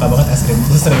juga suka banget es krim,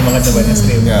 gue sering banget cobain es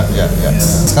krim. Ya.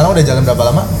 Sekarang udah jalan berapa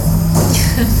lama?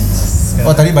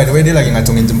 Oh tadi by the way dia lagi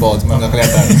ngacungin jempol, cuma nggak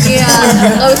kelihatan. Iya,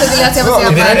 nggak bisa dilihat Oh,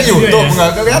 siapa-siapa. ini YouTube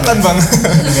nggak kelihatan bang.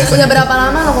 Udah berapa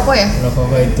lama lo koko ya?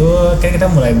 Rokok itu kan kita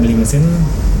mulai beli mesin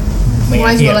Mei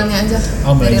Mulai akhir. jualannya aja.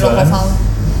 Oh, mulai dari jualan. Rokoval.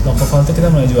 Rokoval itu kita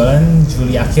mulai jualan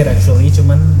Juli akhir actually,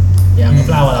 cuman ya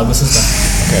anggaplah awal Agustus lah.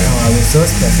 Oke. Awal Agustus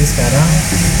berarti sekarang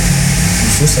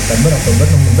Agustus, September, Oktober,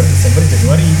 November, Desember,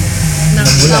 Januari. 6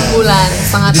 bulan,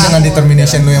 setengah Jadi tahun. dengan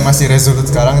determination lu yang masih resolute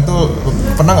sekarang itu,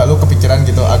 pernah nggak lu kepikiran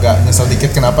gitu agak nyesel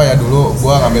dikit kenapa ya dulu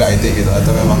gua ngambil IT gitu,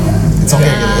 atau memang it's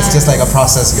okay gitu, it's just like a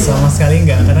process gitu. Sama sekali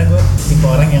enggak, karena gue tipe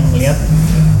orang yang melihat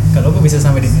kalau gue bisa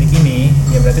sampai di titik ini,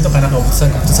 ya berarti itu karena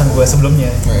keputusan gue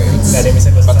sebelumnya. Right. Nggak ada yang bisa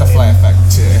gue Butterfly sesalin. effect.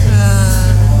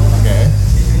 Oke.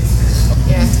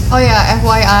 Ya. Oh ya,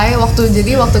 FYI, waktu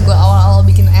gue awal-awal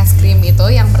bikin es krim itu,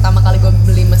 yang pertama kali gue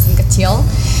beli mesin kecil,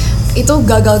 itu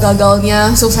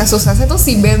gagal-gagalnya, sukses-suksesnya tuh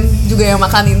si Ben juga yang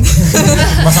makanin.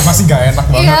 Masa masih gak enak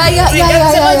banget. Iya. Saya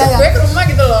ngajak gue ke rumah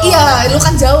gitu loh. Iya, lu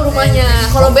kan jauh rumahnya.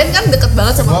 Kalau Ben kan deket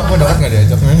banget sama Gua dekat nggak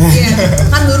diajak. Iya,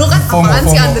 kan dulu kan FOMO, apaan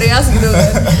si FOMO. Andreas gitu kan.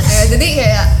 Ya, jadi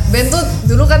kayak Ben tuh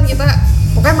dulu kan kita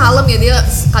pokoknya malam ya dia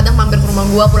kadang mampir ke rumah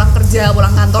gua pulang kerja,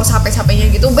 pulang kantor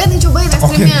capek-capeknya gitu. Ben nih cobain es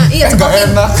krimnya. Iya, Nggak cekokin.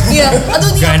 enak. Iya, aduh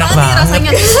ini Nggak enak apaan nih banget.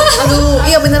 rasanya. Aduh,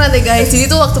 iya beneran deh guys. Jadi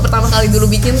tuh waktu pertama kali dulu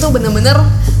bikin tuh bener-bener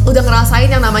udah ngerasain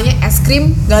yang namanya es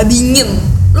krim gak dingin.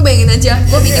 Lu bayangin aja,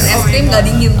 gua bikin es krim gak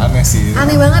dingin. Aneh sih.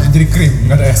 Aneh banget. Jadi krim,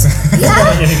 nggak ada es. Iya.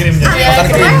 Jadi kirim jadi. Aneh, Makan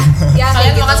krim. pokoknya ya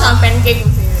Kalian kayak makan gitu. sama pancake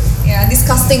mesti. Ya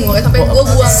disgusting pokoknya sampai gua buang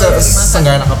kalau dimakan.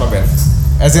 Seenggak enak apa Ben?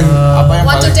 As in, apa yang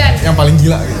 1 to 10. paling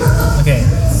gila gitu? Oke,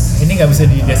 ini nggak bisa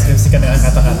dideskripsikan dengan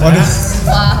kata-kata. Waduh.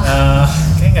 Wah.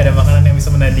 Kayaknya nggak ada makanan yang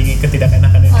bisa menandingi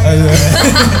ketidakenakan ini. Ayo.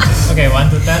 Oke, 1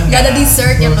 to 10. Nggak ada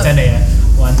dessert yang- bercanda ya.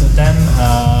 1 to 10,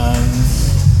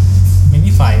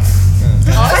 maybe 5.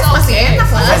 Oh, masih enak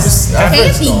lah. Bagus. Kayaknya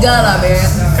Average 3 lah, Ben.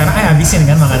 Karena habisin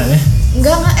kan makanannya.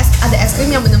 Enggak, ada es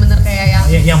krim yang bener-bener kayak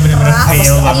yang Yang benar-benar keras.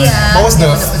 fail banget. Iya. What was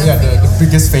yang bener-bener the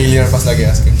biggest failure pas lagi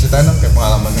es krim? Ceritain dong kayak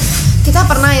pengalamannya. Kita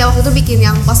pernah ya waktu itu bikin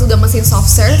yang pas udah mesin soft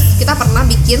serve, kita pernah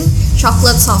bikin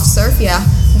chocolate soft serve ya,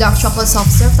 dark chocolate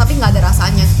soft serve tapi nggak ada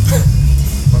rasanya.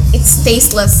 It's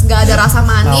tasteless, nggak ada rasa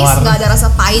manis, Tawar. nggak ada rasa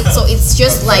pahit, so it's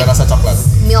just Nggak like ada rasa coklat.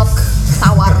 milk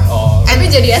tawar. Oh. And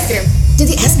Tapi jadi es krim.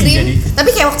 jadi es krim, Jadi. tapi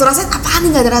kayak waktu rasain apaan nih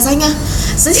nggak ada rasanya.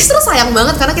 Terus sayang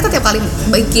banget karena kita tiap kali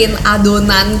bikin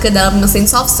adonan ke dalam mesin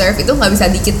soft serve itu nggak bisa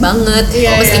dikit banget,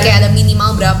 Iya, mesti iya. kayak ada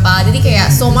minimal berapa. Jadi kayak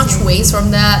so much waste from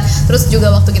that. Terus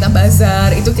juga waktu kita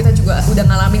bazar itu kita juga udah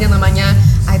ngalamin yang namanya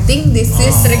I think this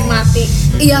is Listrik mati.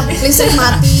 iya listrik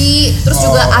mati. Terus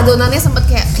juga adonannya sempet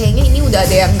kayaknya ini udah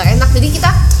ada yang nggak enak. Jadi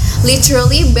kita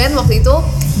literally Ben waktu itu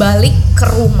balik ke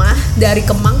rumah dari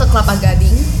Kemang ke Kelapa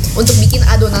Gading untuk bikin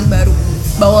adonan baru,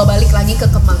 bawa balik lagi ke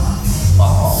Kemang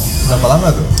Wow. Berapa lama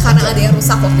tuh? karena ada yang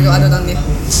rusak waktu itu adonannya.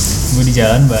 Gue di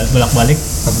jalan bolak-balik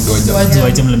 2 jam. 2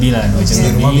 jam lebih lah, 2 jam Di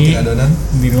lebih. rumah bikin adonan?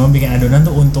 Di rumah bikin adonan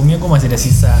tuh untungnya gue masih ada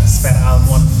sisa spare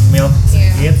almond milk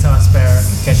Iya. sedikit sama spare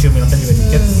cashew milknya juga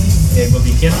dikit. Ya gue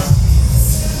bikin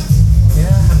ya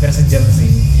hampir sejam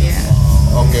sih. Iya.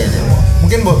 Oke.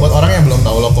 Mungkin buat orang yang belum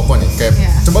tahu Lo Coco nih, kayak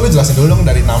Iya. coba lu jelasin dulu dong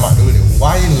dari nama dulu deh.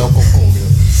 Why Lo Coco gitu?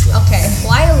 Oke,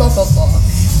 why Lo Coco?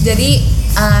 Jadi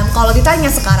kalau ditanya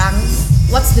sekarang,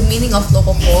 what's the meaning of Lo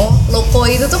Coco? Loco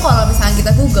itu tuh kalau misalnya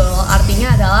kita Google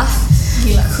artinya adalah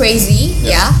Gila. crazy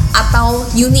ya atau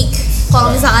unique.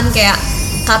 Kalau misalkan kayak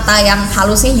kata yang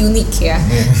halusnya unique ya.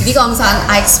 Jadi kalau misalkan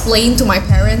I explain to my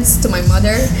parents, to my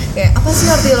mother, kayak apa sih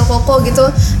arti Lo Coco gitu?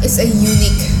 It's a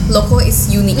unique. Loco is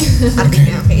unique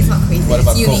artinya. Okay, it's not crazy. What It's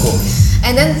about unique. Coco?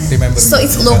 And then Remember so me.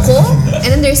 it's Loco, and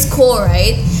then there's Co,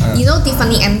 right? You know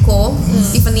Tiffany & Co.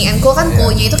 Tiffany & Co kan Yeah.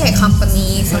 Co-nya itu kayak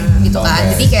company gitu kan.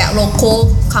 Okay. Jadi kayak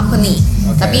Loco company.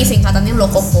 Okay. Tapi singkatannya Lo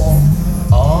Coco.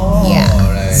 Oh, Yeah.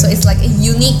 alright. So it's like a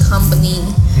unique company.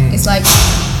 It's like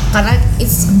karena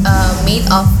it's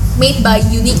made by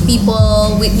unique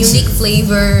people with unique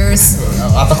flavors.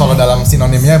 Atau kalau dalam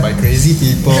sinonimnya by crazy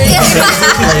people.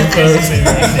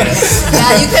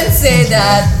 Yeah, you can say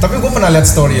that. Tapi gue pernah lihat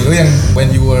story lu yang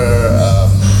when you were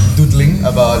doodling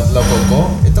about Lo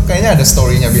Coco, itu kayaknya ada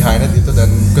story-nya behind it itu, dan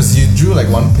because you drew like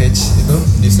one page itu,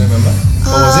 do you still remember?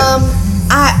 What was it?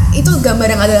 Itu gambar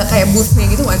yang ada kayak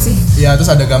booth-nya gitu kan sih? Ya, terus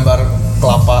ada gambar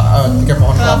kelapa, kayak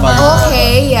pohon kelapa gitu. Oke,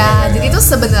 ya. Jadi itu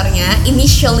sebenarnya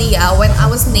initially ya when I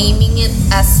was naming it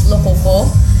as Lo Coco,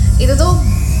 itu tuh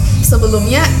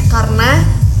sebelumnya karena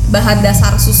bahan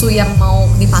dasar susu yang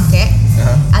mau dipakai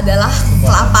adalah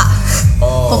kelapa,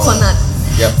 Oh. coconut.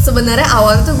 Yep. Sebenarnya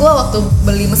awalnya tuh gue waktu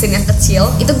beli mesin yang kecil,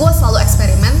 itu gue selalu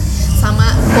eksperimen sama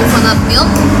coconut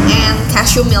milk and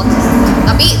cashew milk,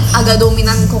 tapi agak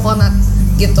dominan coconut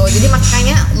gitu. Jadi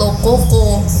makanya Lo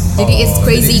Coco. Jadi it's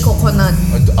crazy jadi- coconut.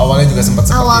 Awalnya juga sempat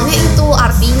seperti Awalnya itu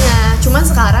artinya, cuman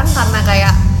sekarang karena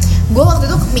kayak gue waktu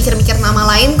itu mikir-mikir nama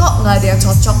lain kok nggak ada yang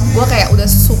cocok. Gue kayak udah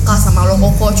suka sama Lo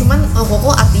Coco, cuman Lo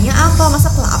Coco artinya apa? Masa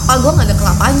kelapa? Gue nggak ada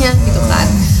kelapanya gitu kan.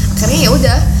 Akhirnya ya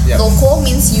udah, Yep. Loco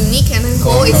means unique and then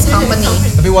Co is company.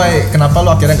 Tapi why? Kenapa lo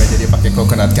akhirnya nggak jadi pakai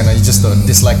coconut? Karena you just don't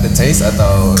dislike the taste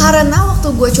atau? Karena waktu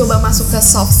gue coba masuk ke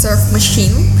soft serve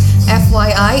machine,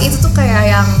 FYI itu tuh kayak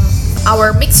yang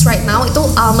our mix right now itu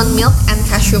almond milk and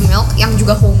cashew milk yang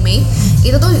juga homemade,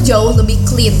 itu tuh jauh lebih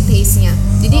clean taste-nya.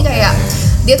 Jadi kayak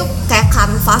dia tuh kayak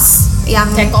kanvas yang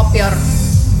Kayak kopior.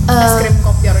 Es krim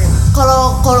kopior gitu.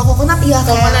 kalau coconut iya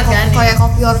Coconut kan, kayak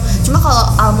kopior. Cuma kalau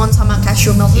almond sama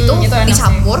cashew milk itu itu enak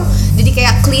dicampur jadi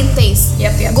kayak clean taste.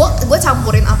 Yap. Gue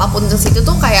campurin apapun ke situ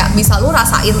tuh kayak bisa lu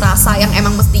rasain rasa yang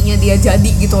emang mestinya dia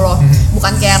jadi gitu loh.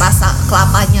 Bukan kayak rasa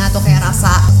kelapanya atau kayak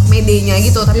rasa medenya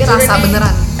gitu, tapi Jujur rasa ini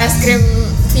beneran. Es krim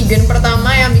vegan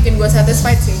pertama yang bikin gue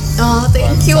satisfied sih. Oh,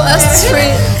 thank you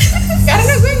Astrid.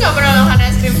 Karena gue nggak pernah makan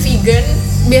es krim vegan.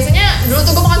 Biasanya dulu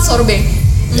tuh gue makan sorbet.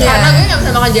 Yeah. Karena gue nggak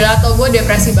bisa makan gelato, gue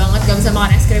depresi banget gak bisa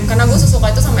makan es krim. Karena gue suka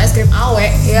itu sama es krim awe.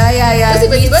 Ya. Terus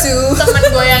tiba-tiba me too. teman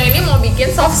gue yang ini mau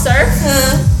bikin soft serve.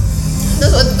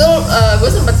 Terus waktu itu gue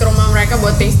sempet ke rumah mereka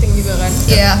buat tasting juga kan.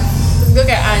 Iya. Terus gue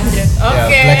kayak anjir.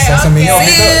 Oke. Black Sesame oke. Milk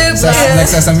itu, Sip. Black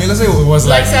Sesame Milk itu was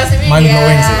like Black Sesame, mind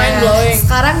blowing Iya. sih. Mind blowing.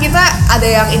 Sekarang kita ada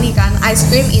yang ini kan, ice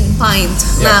cream in pint.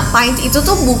 Nah, pint itu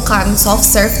tuh bukan soft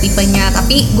serve tipenya,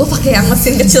 tapi gue pakai yang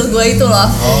mesin kecil gue itu loh.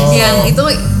 Yang itu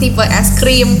tipe es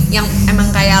krim yang emang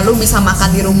kayak lu bisa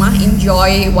makan di rumah,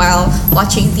 enjoy while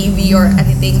watching TV or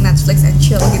anything, Netflix and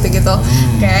chill gitu-gitu.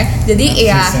 Oke. Jadi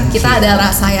ya and kita chill. ada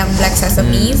rasa yang black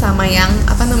sesame sama yang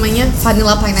apa namanya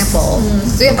vanilla pineapple.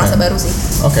 Itu yang rasa baru sih.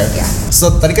 Oke. Ya.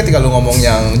 So tadi ketika lu ngomong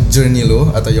yang journey lu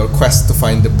atau your quest to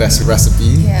find the best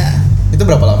recipe, Ya. itu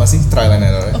berapa lama sih trial and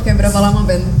error? Oke, berapa lama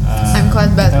Ben? I'm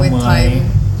quite bad kita with mulai time.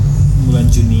 bulan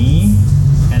Juni,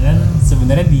 and then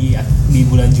sebenarnya di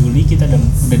bulan Juli kita udah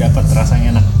dapat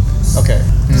rasanya enak. Oke.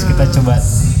 Terus kita coba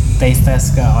taste test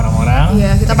ke orang-orang.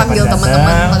 Iya, kita Mereka panggil pada teman-teman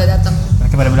datang. pada datang.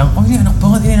 Mereka pada bilang, oh ini enak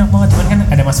banget. Cuman kan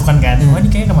ada masukan kan, oh ini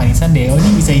kayaknya kemanisan deh, oh ini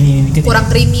bisa ini dikit. Kurang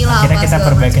creamy lah, Akhirnya apa kita segala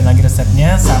perbaikin lagi resepnya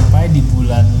sampai di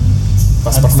bulan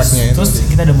Pas Bagus. perfectnya itu. Terus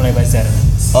kita udah mulai bazar.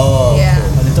 Oh. Iya.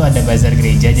 Waktu itu ada bazar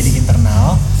gereja jadi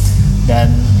internal, dan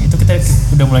itu kita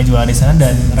udah mulai jualan di sana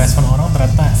dan respon orang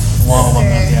ternyata wow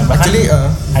banget ya. Bahkan Actually,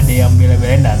 ada yang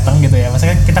bela-belain datang gitu ya.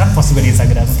 Maksudnya kita kan post juga di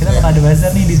Instagram. Kita bakal ada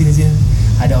bazar nih di sini-sini.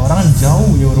 Ada orang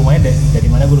jauh rumahnya dari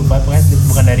mana gue lupa, pokoknya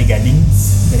bukan dari Gading,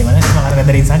 dari mana cuma karena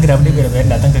dari Instagram dia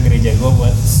bela-belain datang ke gereja gue buat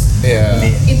Iya.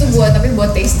 beli. Itu tapi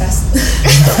buat taste test.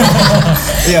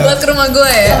 Iya. Buat ke rumah gue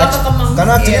ya. Sama ke Kemang.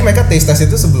 Karena actually mereka taste test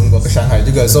itu sebelum gua ke Shanghai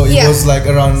juga. So it Iya. was like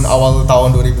around awal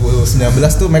tahun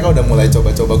 2019 tuh mereka udah mulai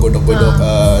coba-coba godok-godok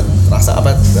rasa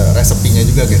resepinya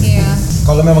juga gitu. Iya.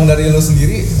 Kalau memang dari lo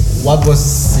sendiri, what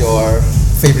was your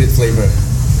favorite flavor?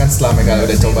 Kan setelah mereka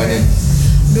udah coba nih,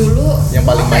 Dulu yang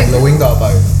paling apa ya? mind blowing tuh apa?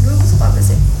 Dulu gue suka apa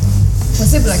sih?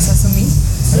 Pasti black sesame.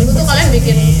 Dulu tuh kalian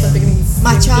bikin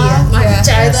Matcha, iya.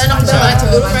 Matcha iya. itu enak Matcha. banget.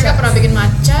 Dulu Matcha. mereka pernah bikin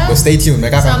matcha So stay tuned,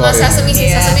 mereka akan sama keluarin. sesame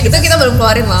seeds. Iya. Sesame Itu kita belum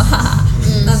keluarin loh.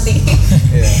 Nanti.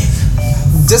 Iya.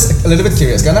 Just a little bit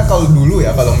curious, karena kalau dulu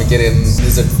ya kalau mikirin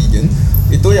dessert vegan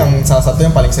itu yang salah satu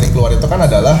yang paling sering keluar itu kan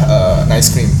adalah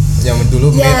ice cream yang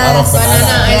dulu made out of Yes, banana.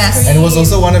 banana ice Yes. cream. And it was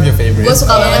also one of your favorites. Gue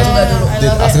suka banget juga dulu. I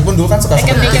love it. Astrid pun dulu kan suka I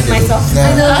can make bikin it gitu. myself.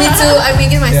 I know, me too. I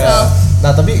make it ya. myself.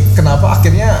 Nah tapi kenapa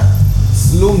akhirnya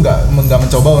lu nggak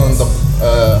mencoba untuk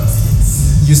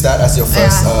use that as your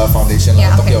first foundation lah Ya,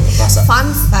 untuk oke. your rasa?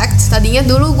 Fun fact, tadinya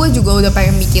dulu gue juga udah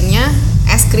pengen bikinnya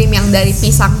es krim yang dari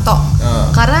pisang tok.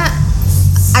 Karena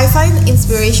I find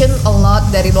inspiration a lot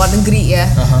dari luar negeri ya.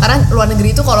 Karena luar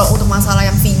negeri itu kalau untuk masalah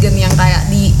yang vegan yang kayak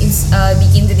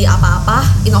bikin jadi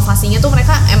apa-apa, inovasinya tuh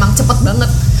mereka emang cepet banget,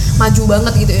 maju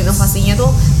banget gitu inovasinya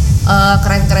tuh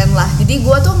keren-keren lah. Jadi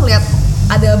gue tuh ngeliat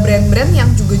ada brand-brand yang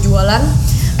juga jualan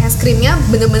es krimnya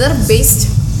bener-bener based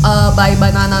by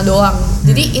banana doang.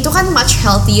 Jadi itu kan much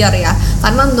healthier ya,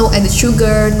 karena no added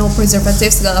sugar, no preservative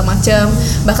segala macam.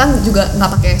 Bahkan juga nggak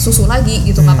pakai susu lagi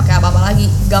gitu, nggak pakai apa-apa lagi.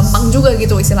 Gampang juga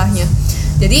gitu istilahnya.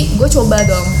 Jadi gue coba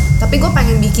dong. Tapi gue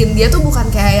pengen bikin dia tuh bukan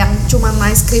kayak yang cuma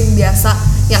ice cream biasa,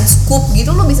 yang scoop gitu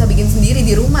lo bisa bikin sendiri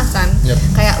di rumah kan.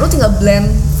 Yep. Kayak lo tinggal blend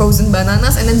frozen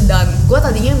bananas and then done. Gue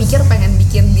tadinya mikir pengen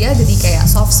bikin dia jadi kayak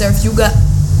soft serve juga.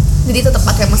 Jadi tetap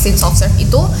pakai mesin soft serve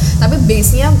itu, tapi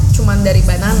base-nya cuma dari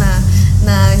banana.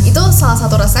 Nah, itu salah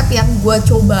satu resep yang gue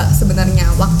coba sebenarnya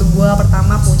waktu gue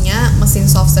pertama punya mesin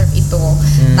soft serve itu.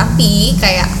 Tapi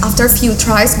kayak after few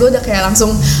tries gue udah kayak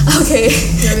langsung oke,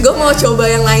 gue mau coba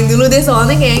yang lain dulu deh,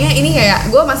 soalnya kayaknya ini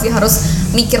kayak gue masih harus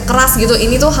mikir keras gitu.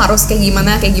 Ini tuh harus kayak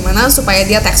gimana supaya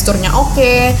dia teksturnya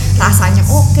oke, rasanya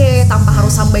oke, tanpa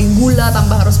harus tambahin gula,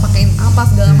 tanpa harus pakein apa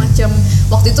segala macem.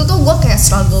 Waktu itu tuh gue kayak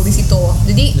struggle di situ.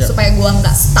 Jadi supaya gue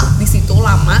nggak stuck di situ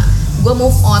lama, gue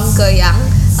move on ke yang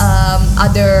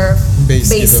other base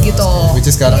gitu. Which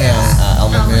is sekarang yang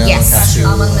almond milk, Yes, cashew.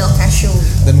 almond milk cashew.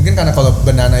 Dan mungkin karena kalau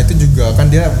banana itu juga kan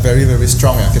dia very very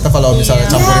strong ya. Kita kalau misalnya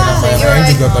campurin sama yang you're lain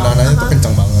right. juga banananya itu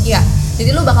kencang banget. Iya, jadi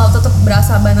lu bakal tetap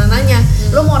berasa banananya.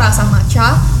 Lu mau rasa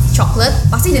matcha, chocolate,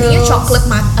 pasti jadinya chocolate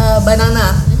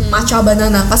banana, matcha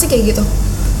banana, pasti kayak gitu.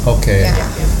 Oke. Ya.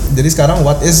 Jadi sekarang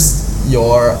what is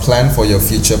your plan for your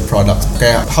future product?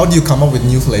 Kayak how do you come up with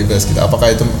new flavors gitu?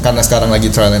 Apakah itu karena sekarang lagi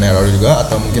trial and error juga,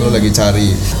 atau mungkin lo lagi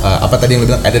cari apa tadi yang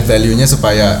lo bilang added value-nya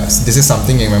supaya this is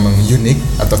something yang memang unique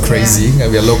atau crazy,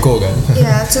 nggak biar loco kan?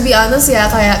 Ya, to be honest ya,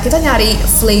 kayak kita nyari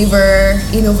flavor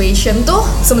innovation tuh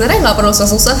sebenarnya nggak perlu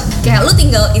susah-susah. Kayak lu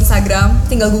tinggal Instagram,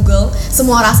 tinggal Google,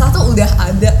 semua rasa tuh udah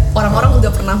ada. Orang-orang udah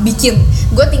pernah bikin.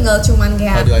 Gue tinggal cuman How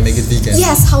kayak do I make it vegan?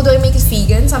 yes, how do I make it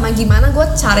vegan, sama gimana gue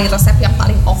cari resep yang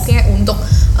paling oke untuk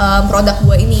produk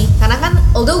gue ini. Karena kan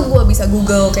although gue bisa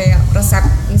Google kayak resep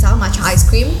misalnya matcha ice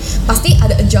cream, pasti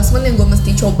ada adjustment yang gue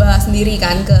mesti coba sendiri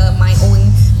kan ke my own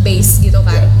base gitu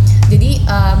kan. Jadi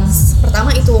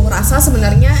pertama itu rasa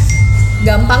sebenarnya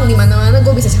gampang, di mana-mana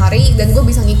gue bisa cari dan gue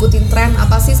bisa ngikutin tren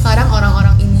apa sih sekarang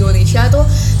orang-orang Indonesia tuh,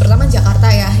 terutama Jakarta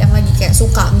ya, yang lagi kayak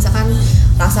suka misalkan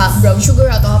rasa brown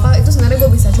sugar atau apa, itu sebenarnya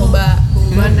gue bisa coba.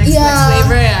 Next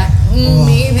flavor ya.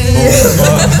 Maybe.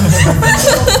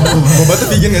 Boba tuh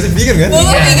vegan nggak sih? Vegan kan?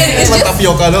 Boba vegan, it's Cuma just-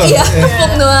 tapioka doang. Iya,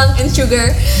 tepung doang and sugar.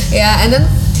 Ya, and then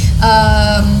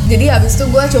jadi habis itu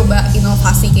gue coba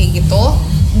inovasi kayak gitu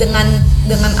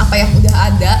dengan apa yang udah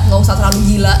ada, nggak usah terlalu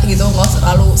gila gitu, nggak usah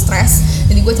terlalu stres.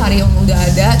 Jadi gue cari yang udah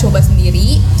ada, coba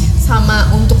sendiri.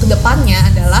 Sama untuk kedepannya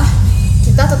adalah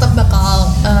kita tetap bakal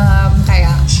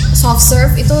kayak soft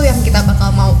serve itu yang kita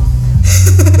bakal mau.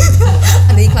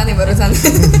 Ada iklan ya barusan.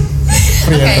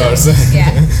 Free Oke, endorse. ya.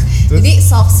 Jadi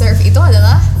soft serve itu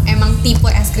adalah emang tipe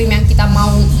es krim yang kita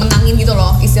mau menangin gitu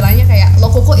loh. Istilahnya kayak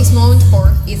Lo Coco is known for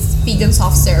its vegan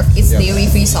soft serve, its Yep. dairy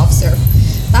free soft serve.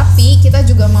 Tapi kita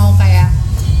juga mau kayak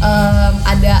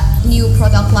ada new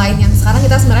product line yang sekarang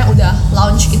kita sebenarnya udah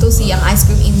launch itu sih, yang ice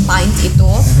cream in pints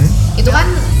itu. Itu kan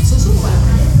Susu bukan?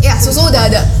 ya susu udah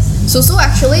ada. Susu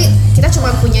actually kita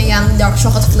cuma punya yang dark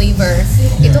chocolate flavor.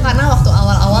 Itu karena waktu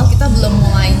awal-awal kita belum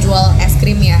mulai jual es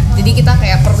krim ya. Jadi kita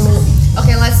kayak perlu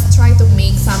let's try to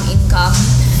make some income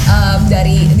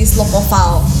dari this local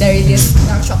file, dari this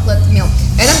dark chocolate milk.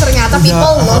 And then ternyata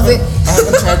people love it. I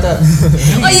haven't tried that.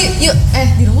 Oh you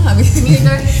di rumah habis.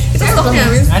 Itu stoknya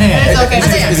habis. Ada ya? It's okay.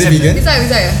 Ada ya? Is it vegan? Bisa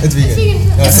ya? It's vegan.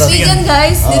 No, It's not vegan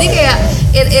guys. Oh, Jadi kayak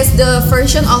it is the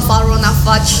version of Valrhona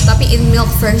fudge tapi in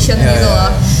milk version Yeah, gitu yeah,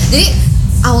 loh. Jadi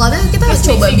awalnya kita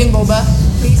coba vegan boba,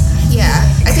 please. yeah,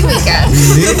 I think we can.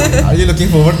 Really? Are you looking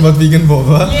forward buat vegan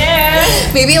boba? Yeah.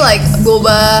 Maybe like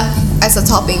boba as a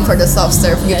topping for the soft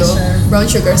serve gitu. sure. Brown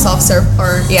sugar soft serve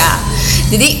or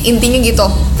Jadi intinya gitu.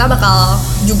 Kita bakal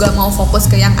juga mau fokus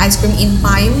ke yang ice cream in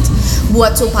pint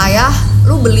buat supaya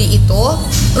lu beli itu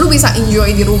lu bisa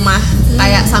enjoy di rumah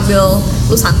kayak sambil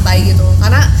lu santai gitu.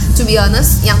 Karena to be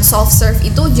honest yang soft serve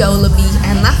itu jauh lebih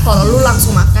enak kalau lu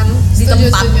langsung makan di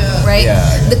Setuju, tempat, setuju. right? Yeah,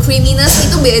 yeah. The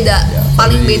creaminess itu beda.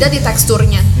 Paling beda di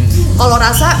teksturnya. Kalau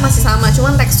rasa masih sama,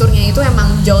 cuman teksturnya itu emang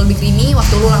jauh lebih creamy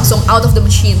waktu lu langsung out of the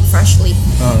machine freshly,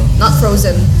 not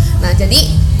frozen. Nah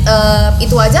jadi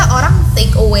itu aja orang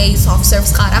take away soft serve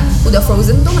sekarang udah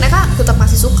frozen tuh mereka tetap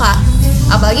masih suka.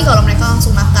 Apalagi kalau mereka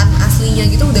langsung makan aslinya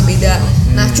gitu udah beda.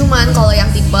 Nah cuman kalau yang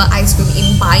tipe ice cream in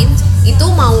pint itu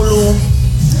mau lu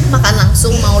makan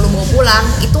langsung mau lu bawa pulang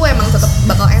itu emang tetap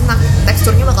bakal enak,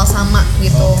 teksturnya bakal sama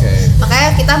gitu.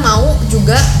 Makanya kita mau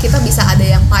juga kita bisa ada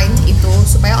yang pint itu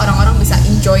supaya orang-orang bisa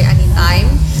enjoy anytime,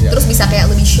 terus bisa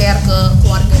kayak lebih share ke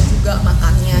keluarga juga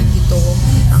makannya gitu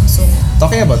langsung.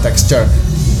 Talking about texture,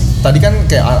 tadi kan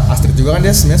kayak Astrid juga kan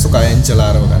dia sebenarnya suka yang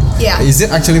gelato kan. Yeah. Is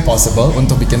it actually possible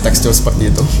untuk bikin tekstur seperti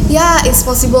itu? Ya, it's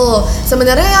possible.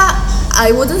 Sebenarnya ya, I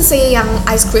wouldn't say yang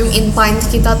ice cream in pint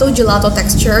kita tuh gelato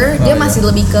texture. Dia masih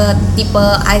lebih ke tipe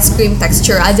ice cream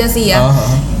texture aja sih ya.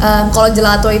 Kalau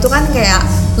gelato itu kan kayak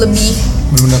lebih,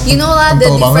 Bener-bener you know lah, the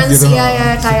kental banget difference gitu.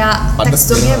 ya kayak Padat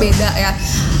teksturnya gitu. beda ya.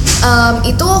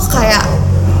 Itu kayak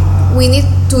we need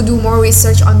to do more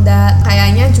research on that.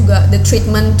 Kayaknya juga the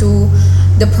treatment to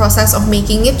the process of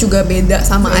making it juga beda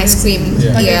sama ice cream.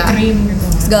 Pakai Iya. krim gitu.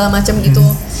 Segala macam gitu.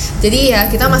 Jadi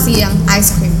ya kita masih yang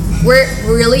ice cream. We're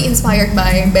really inspired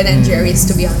by Ben and Jerry's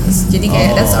to be honest. Jadi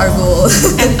kayak that's our goal.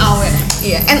 And awe.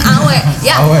 Iya, and Awe.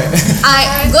 Ya. Awe.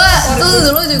 Gue tuh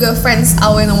dulu juga friends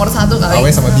Awe nomor 1 kali. Awe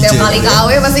sama DJ. Tiap kali ke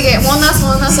Awe pasti kayak Monas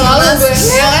Selalu gue,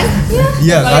 ya kan?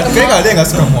 Iya, kayaknya nggak ada yang nggak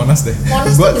suka Monas deh.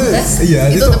 Monas Gua tuh the best. Iya,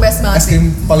 Itu the best banget es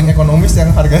krim paling ekonomis yang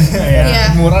harganya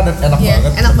Iya. murah dan enak Iya,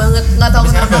 banget. enak banget. Nggak tahu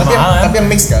kenapa. Tapi yang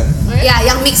mix kan? Ya,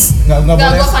 yang mix. Nggak Enggak,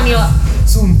 boleh. gue vanilla.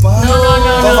 Sumpah. No.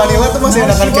 Kalau vanilla tuh masih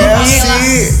enakan KFC.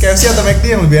 KFC atau McD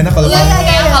yang lebih enak kalau Iya, vanilla.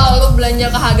 Kayak kalau lu belanja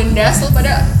ke Häagen-Dazs, lu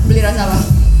pada beli rasa apa?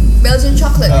 Belgian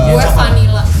chocolate. Gue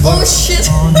vanilla. Oh shit.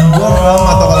 Gua ram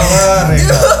atau kalau nggak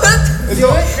Rega. Itu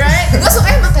Right? Gue suka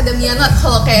yang macadamia nut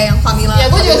kalau kayak yang vanilla. Ya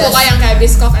gue juga suka yang kayak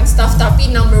Biscoff and stuff, tapi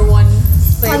number one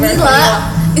flavor vanilla.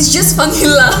 It's just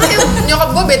vanilla. Nyokap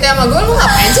gue bete sama gue, lu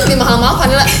ngapain sih beli mahal-mahal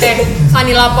vanilla?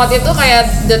 Vanilla pot itu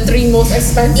kayak the three most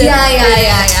expensive.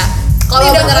 Iya. Kalau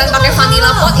Tidak, beneran itu pakai mahal.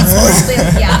 vanilla pot, it's worth it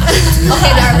ya. Oke,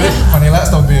 darling. vanilla,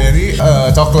 strawberry,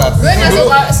 coklat. Gue nggak Dulu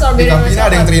suka strawberry di sama Campina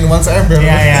ada yang coklat. 3 in 1 seember.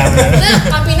 Iya, benar. Nah,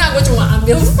 Campina gue cuma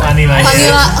ambil Vanilla.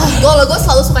 Vanilla. Gue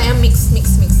selalu suka yang mix.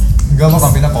 Enggak mau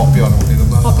Campina kopior waktu itu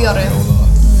bang. Kopior ya? Allah.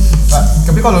 Nah,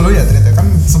 tapi kalau lu ya ternyata kan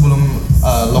sebelum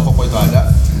Lokoko itu ada,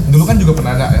 dulu kan juga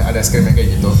pernah ada es krim yang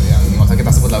kayak gitu, yang nggak usah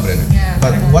kita sebut lah brandnya. Yeah,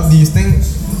 But pernah. what do you think?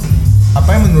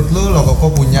 Apa yang menurut lu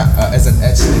Lokoko punya as an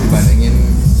edge dibandingin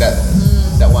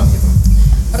that one gitu?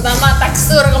 Pertama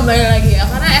tekstur kembali lagi ya,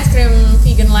 karena es krim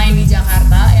vegan lain di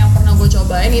Jakarta yang pernah gue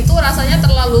cobain itu rasanya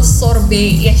terlalu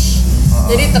sorbet-ish.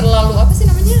 Jadi terlalu apa sih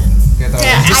namanya?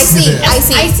 Kayak icy.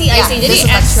 Icy. Yeah, Jadi just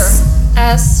the texture.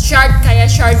 as shard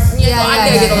kayak shardnya Iya, tuh iya, ada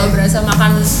iya, gitu loh, iya. berasa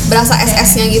makan Berasa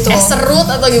es-esnya gitu. es serut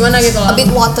atau gimana gitu loh. A bit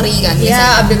watery kan biasanya.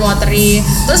 Iya, a bit watery.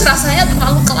 Terus rasanya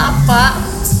terlalu kelapa,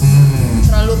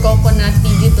 terlalu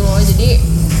coconutty gitu loh. Jadi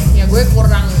ya gue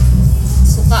kurang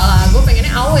suka lah. Gue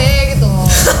pengennya awe gitu.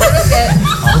 Terus kayak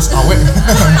Harus awet.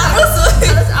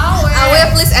 harus awe. Awe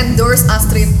please endorse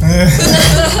Astrid.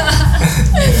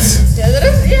 Ya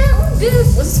terus ya udah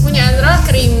khusus punya Andra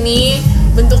creamy,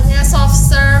 bentuknya soft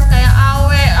serve kayak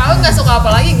awe nggak suka apa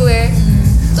lagi gue.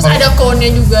 Terus ada cone-nya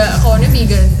juga, cone-nya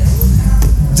vegan.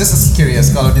 Just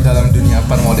curious kalau di dalam dunia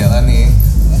permodelan nih,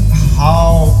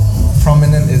 how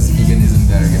prominent is veganism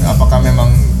there gitu? Apakah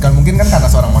memang kan mungkin kan karena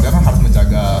seorang model kan harus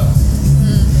menjaga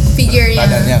Figure-nya.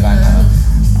 badannya kan?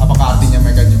 Apakah artinya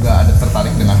mereka juga ada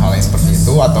tertarik dengan hal yang seperti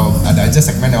itu atau ada aja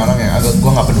segmen yang orang yang agak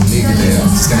gue nggak peduli gitu ya,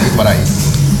 just gonna eat what I eat.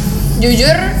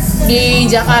 Jujur di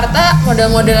Jakarta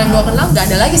model-model yang gue kenal nggak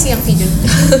ada lagi sih yang vegan.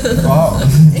 Oh,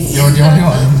 you're the only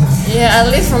one. Yeah, at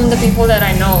least from the people that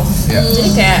I know. Yeah. Jadi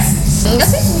kayak enggak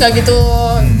sih,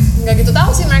 nggak gitu tahu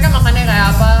sih mereka makannya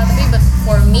kayak apa. Tapi but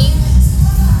for me,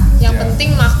 yang Yeah.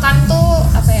 penting makan tuh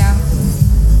apa ya,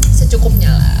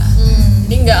 secukupnya lah.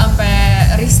 Jadi nggak sampai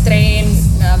restrain,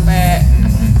 nggak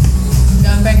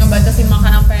sampai ngebatasin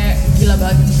makan sampai gila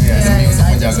banget gitu. Iya, demi biasa untuk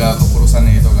aja menjaga sih.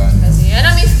 kekurusannya itu kan. Enggak sih. And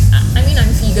I mean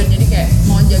I'm vegan, jadi kayak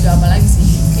mau jaga apa lagi sih?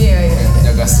 Iya.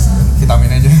 Jaga vitamin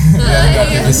aja. Ya enggak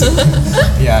iya. gitu sih.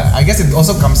 Ya, I guess it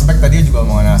also comes back tadi juga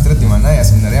omongan Astrid di mana ya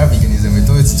sebenarnya veganism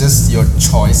itu it's just your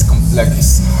choice, like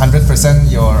it's 100%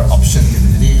 your option gitu.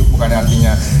 Jadi bukannya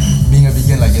artinya being a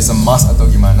vegan like is a must atau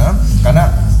gimana.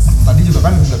 Karena tadi juga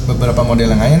kan beberapa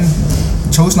model yang lain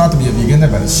chose not to be a vegan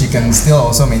but she can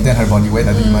still also maintain her body weight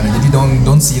atau gimana. Jadi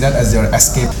don't see that as your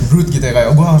escape route gitu ya,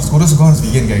 kayak gue harus kurus, gue harus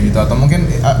vegan kayak gitu. Atau mungkin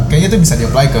kayaknya itu bisa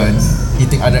di-apply ke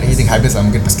other eating habits lah,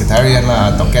 mungkin pescatarian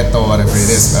lah atau keto, whatever it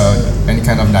is, any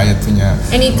kind of diet punya.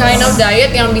 Any kind of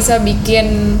diet yang bisa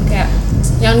bikin kayak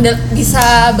yang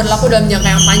bisa berlaku dalam jangka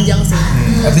yang panjang sih.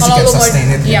 At least you can sustain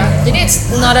it gitu ya. ya. Jadi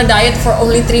it's not a diet for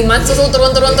only 3 months, terus lu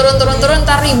turun,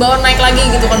 ntar rebound naik lagi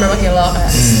gitu kan berapa kilo,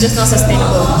 kayak it's just not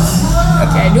sustainable.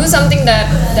 Okay, do something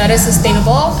that is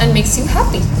sustainable and makes you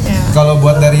happy. Yeah. Kalau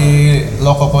buat dari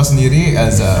Lokoko sendiri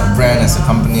as a brand, as a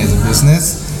company, as a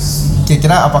business,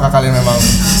 kira-kira apakah kalian memang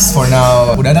for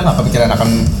now udah ada nggak kepikiran akan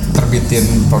terbitin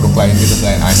produk lain gitu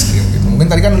selain ice cream gitu? Mungkin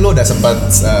tadi kan lu udah sempat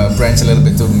branch a little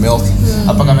bit to milk.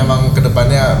 Apakah memang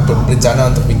kedepannya berencana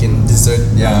untuk bikin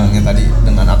dessert yang tadi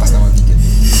dengan atas nama vegan?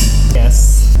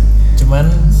 Yes.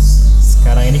 Cuman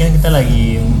sekarang ini kan kita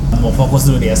lagi mau fokus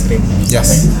dulu di es krim.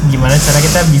 Yes. Gimana cara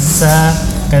kita bisa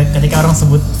ketika orang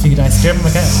sebut vegan ice cream,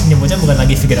 mereka nyebutnya bukan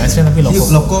lagi vegan ice cream tapi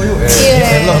Yuk, Lokoko. Loko yuk.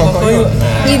 Iya. Lokoko yuk.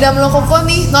 Nah, Lidam Lokoko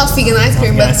nih, not vegan ice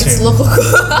cream, Not vegan but ice it's cream. Lokoko.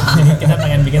 kita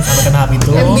pengen bikin sampai ke tahap itu.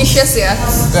 Ambitious ya.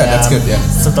 Yeah, that's good ya.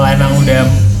 Setelah emang udah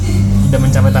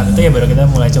mencapai tahap itu ya baru kita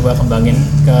mulai coba kembangin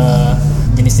ke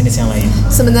jenis-jenis yang lain.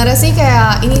 Sebenarnya sih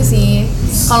kayak ini sih,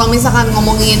 kalau misalkan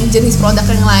ngomongin jenis produk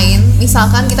yang lain,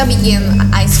 misalkan kita bikin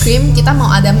ice cream, kita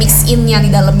mau ada mix in-nya di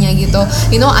dalamnya gitu.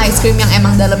 You know, ice cream yang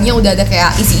emang dalamnya udah ada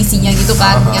kayak isi-isinya gitu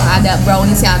kan, yang ada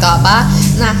brownies-nya atau apa.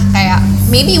 Nah, kayak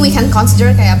maybe we can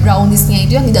consider kayak brownies-nya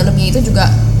itu yang di dalamnya itu juga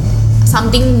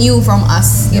something new from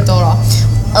us gitu loh.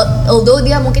 Although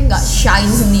dia mungkin gak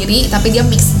shine sendiri, tapi dia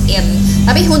mix in.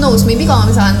 Tapi who knows, maybe kalau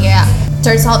misalkan kayak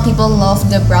turns out people love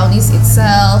the brownies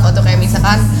itself, atau kayak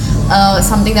misalkan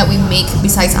something that we make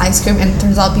besides ice cream and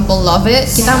turns out people love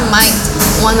it, kita might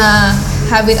wanna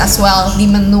have it as well di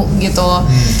menu gitu.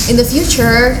 In the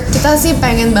future, kita sih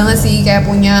pengen banget sih kayak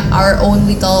punya our own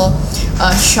little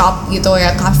shop gitu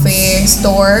ya, cafe,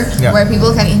 store, Yeah. where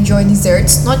people can enjoy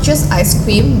desserts, not just ice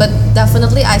cream, but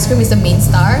definitely ice cream is the main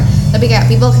star. Tapi kayak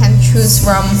people can choose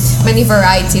from many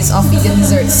varieties of vegan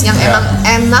desserts yang Yeah. emang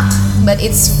enak, but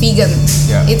it's vegan.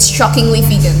 Yeah. It's shockingly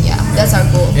vegan, yeah. That's our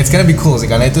goal. It's gonna be cool sih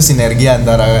karena itu sinergi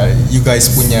antara you guys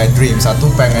punya dream. Satu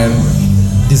pengen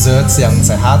desserts yang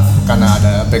sehat karena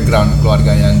ada background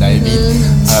keluarga yang diabetes.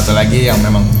 Atau lagi yang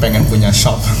memang pengen punya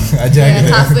shop aja Yeah,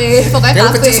 gitu. cafe, pokoknya Kayak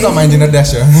lu cafe. kecil suka main Dinner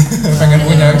Dash ya. Pengen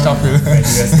punya shop gitu.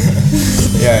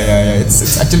 Ya,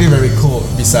 it's actually very cool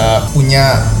bisa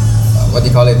punya what do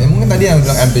you call it? Ya, mungkin tadi yang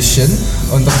bilang ambition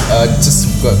untuk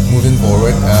just moving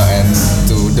forward and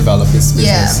to develop his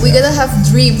Yeah, business. we gotta have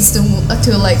dreams to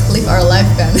like live our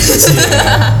life kan.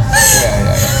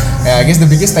 Yeah, I guess the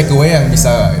biggest takeaway yang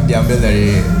bisa diambil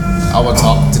dari our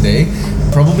talk today,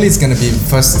 probably it's gonna be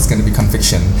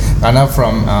conviction. Karena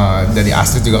from dari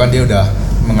Astrid juga kan dia udah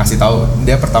mengasih tahu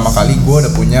dia pertama kali gue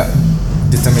udah punya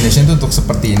determination itu untuk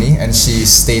seperti ini, and she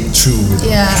stayed true gitu.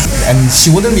 Yeah. And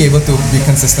she wouldn't be able to be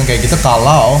consistent kayak gitu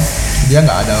kalau dia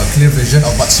nggak ada clear vision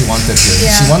of what she wanted gitu.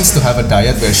 Yeah. She wants to have a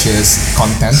diet where she is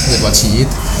content with what she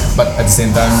eat, but at the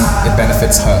same time it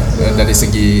benefits her dari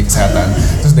segi kesehatan.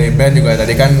 Terus dari Ben juga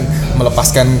tadi kan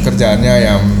melepaskan kerjaannya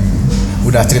yang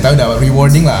udah cerita udah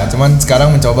rewarding lah, cuman sekarang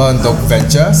mencoba untuk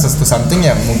venture to something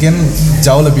yang mungkin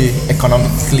jauh lebih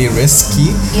economically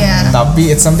risky, Yeah. tapi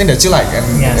it's something that you like and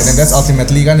that's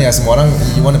ultimately kan ya semua orang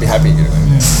you wanna be happy gitu kan.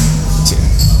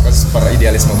 Kan super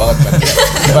idealisme banget kan.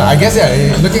 But I guess ya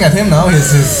looking at him now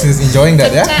he's enjoying that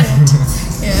ya.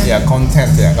 Ya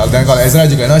content ya. Kalau Ezra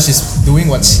juga she's doing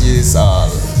what she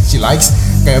likes.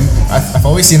 Kayak I've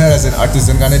always seen her as an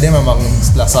artisan karena dia memang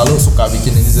selalu suka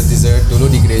bikin dessert. Dulu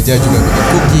di gereja juga bikin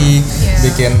cookie,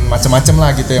 bikin macam-macam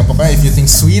lah gitu. Yang pokoknya if you think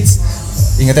sweets,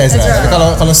 ingat ya Ezra. Tapi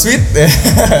kalau sweet,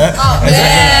 Oh, Ezra.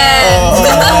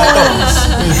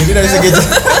 Jadi dari segi gitu.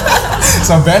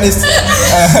 So Ben is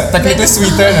technically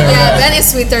sweeter than Ya, Ben is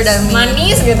sweeter than me.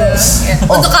 Manis gitu. Ya.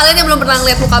 Untuk kalian yang belum pernah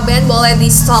ngeliat muka Ben, boleh di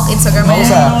stalk Instagram Nggak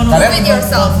usah. Kalian Prove it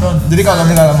yourself. Jadi kalau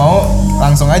misalnya mau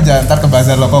langsung aja ntar ke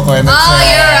Bazar Lokoko yang Oh,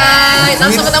 you're right.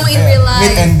 Langsung ketemu in real life.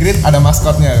 Meet and greet ada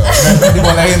maskotnya loh. Dan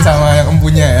dibolehin sama yang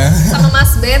empunya ya. Sama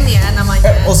Mas Ben ya namanya.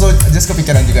 Also just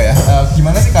kepikiran juga ya.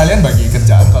 Gimana sih kalian bagi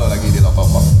kerjaan kalau lagi di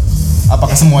Lokoko?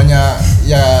 Apakah semuanya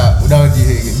ya udah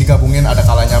digabungin ada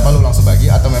kalanya apa lu langsung bagi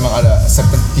atau memang ada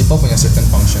certain people punya certain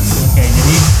function? Oke,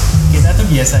 jadi kita tuh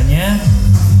biasanya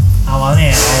awal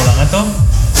banget tuh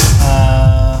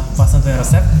pas nentuin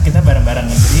resep kita bareng-bareng.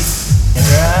 Jadi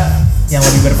Ezra yang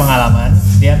lebih berpengalaman,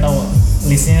 dia tahu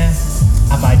listnya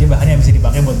apa aja bahan yang bisa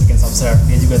dipakai buat bikin soft serve.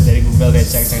 Dia juga dari Google dia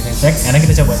cek, karena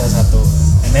kita coba satu-satu.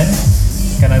 And then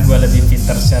karena gue lebih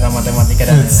pintar secara matematika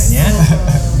dan lain-lainnya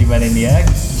dibanding dia,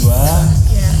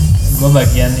 gue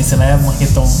bagian istilahnya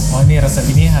menghitung, oh ini resep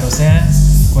ini harusnya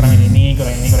kurangin ini,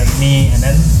 and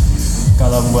then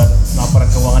kalau buat laporan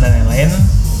keuangan dan lain-lain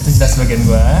itu jelas bagian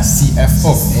gue.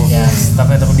 CFO. Ya,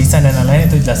 tapi untuk desain dan lain-lain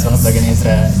itu jelas banget bagian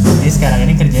Ezra. Jadi sekarang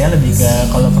ini kerjanya lebih ke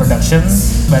kalau production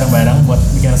bareng-bareng buat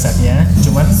bikin resepnya.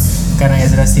 Cuman karena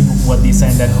Ezra sibuk buat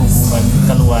desain dan hubungan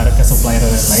keluar ke supplier dan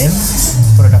lain-lain,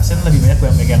 production lebih banyak gue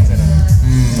yang megang sekarang.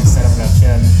 Untuk secara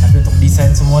production. Tapi untuk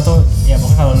desain semua tuh, ya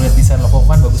pokoknya kalau lihat desain Lokoko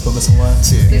kan bagus-bagus semua.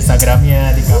 Di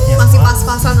Instagramnya, di cupnya Masih semua.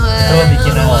 pas-pasan lah. Itu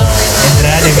bikinan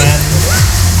Ezra dengan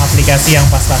aplikasi yang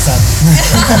pas-pasan.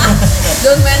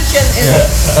 Don't mention it.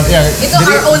 Ya, Itu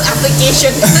our own application.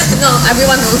 No,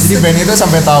 everyone knows. Jadi Ben itu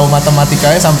sampai tahu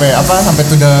matematikanya sampai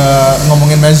to the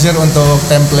ngomongin measure untuk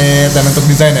template dan untuk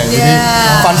desain ya. Jadi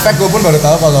Yeah. fun fact gue pun baru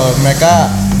tahu kalau mereka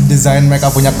desain mereka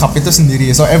punya cup itu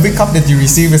sendiri. So every cup that you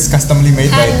receive is customly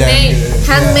made by them. Handmade. Gitu.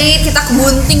 Handmade, kita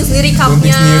gunting sendiri Gunting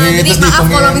cupnya. sendiri, Jadi terus maaf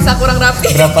dihitungin kalau bisa kurang rapi.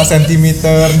 Berapa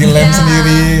sentimeter dilem Yeah.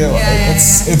 sendiri. Yeah.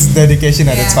 It's dedication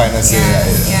at its Yeah. finest sih. Yeah. Ya.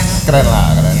 Yeah. Keren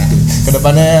lah, keren.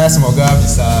 Kedepannya semoga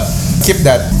bisa keep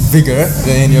that vigor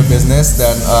in your business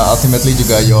dan ultimately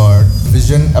juga your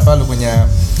vision lu punya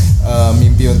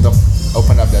mimpi untuk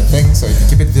open up that thing. So if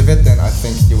you keep it vivid, then I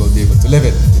think you will be able to live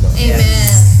it. Gitu.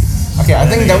 Amen. Okay, I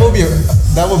think that will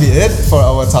be it for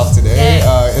our talk today.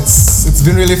 It's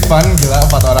been really fun. Gila,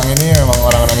 4 orang ini memang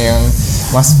orang-orang yang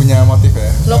masih punya motif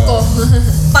ya. Loko.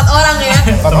 4 orang ya.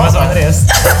 Termasuk Andreas.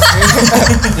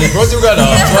 Ya, gue juga dong.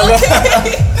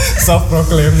 Self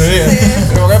proclaim jadi.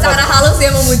 Pokoknya Secara halus dia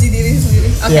memuji diri sendiri.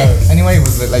 Oke. Yeah. Anyway, it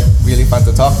was like really fun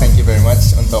to talk. Thank you very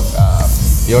much untuk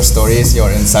your stories, your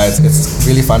insights. It's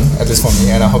really fun, at least for me.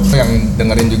 And I hope yang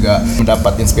dengerin juga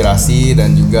mendapat inspirasi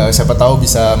dan juga siapa tahu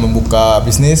bisa membuka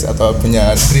bisnis atau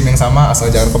punya dream yang sama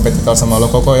asal jangan kompetitor sama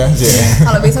Lokoko ya. Yeah.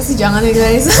 Kalau bisa sih jangan ya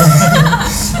guys.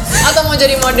 Atau mau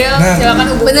jadi model, Nah. silakan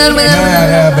hubungi. Bener-bener. Nah,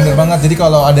 ya bener banget. Jadi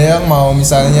kalau ada yang mau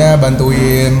misalnya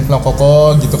bantuin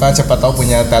Lokoko gitu kan, siapa tahu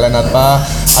punya talent apa,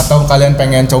 atau kalian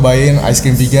pengen cobain ice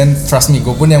cream vegan, trust me,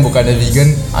 gue pun yang bukannya vegan,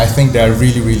 I think they are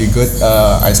really good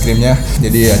ice creamnya.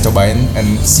 Jadi ya cobain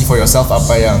and see for yourself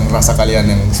apa yang rasa kalian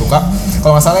yang suka.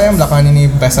 Kalau nggak salah yang belakangan ini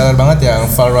best seller banget yang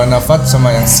Valrhona Fudge sama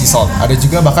yang Sea Salt. Ada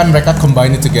juga bahkan mereka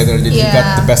combine it together, jadi you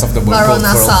got the best of the both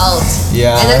Valrhona world. Salt.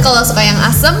 Yeah. And then kalau suka yang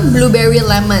asam, blueberry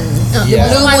lemon. Yeah.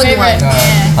 The blue My moon favorite. one.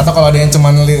 Nah, atau kalau ada yang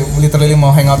cuman literally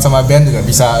mau hangout sama band juga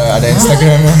bisa ada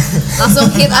Instagramnya. Langsung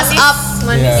hit us up.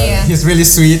 Manis Yeah, ya. he's really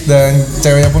sweet dan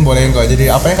ceweknya pun bolehin kok. Jadi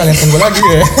apa yang kalian tunggu lagi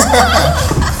ya?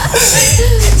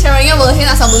 Ceweknya bolehin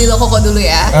asal beli Lokoko dulu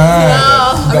ya.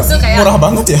 Habis itu kayak murah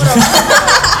banget ya.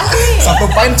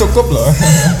 1 pint cukup loh.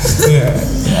 Iya.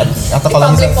 Atau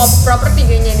kalau public misalnya property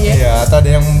kayaknya dia. iya, atau ada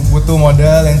yang butuh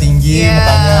modal yang tinggi, Iya.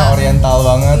 mukanya oriental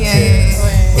banget. Iya, sih. iya, iya.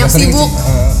 Udah Yang sering sibuk.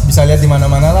 bisa lihat di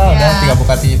mana-mana lah. Udah Iya. tinggal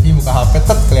buka TV, buka HP,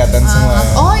 kelihatan semua.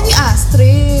 Oh ini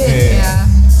Astrid. Iya. Ya.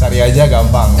 Cari aja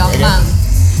gampang. Gampang.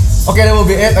 Okay, that will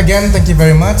be it. Again, thank you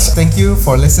very much. Thank you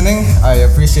for listening. I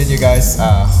appreciate you guys.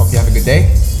 Hope you have a good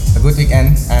day, a good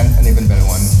weekend, and an even better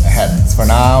one ahead. For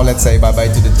now, let's say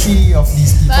bye-bye to the 3 of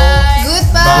these people. Bye.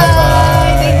 Goodbye.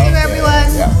 Bye-bye. Thank you Okay. everyone.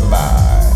 Yeah, bye-bye.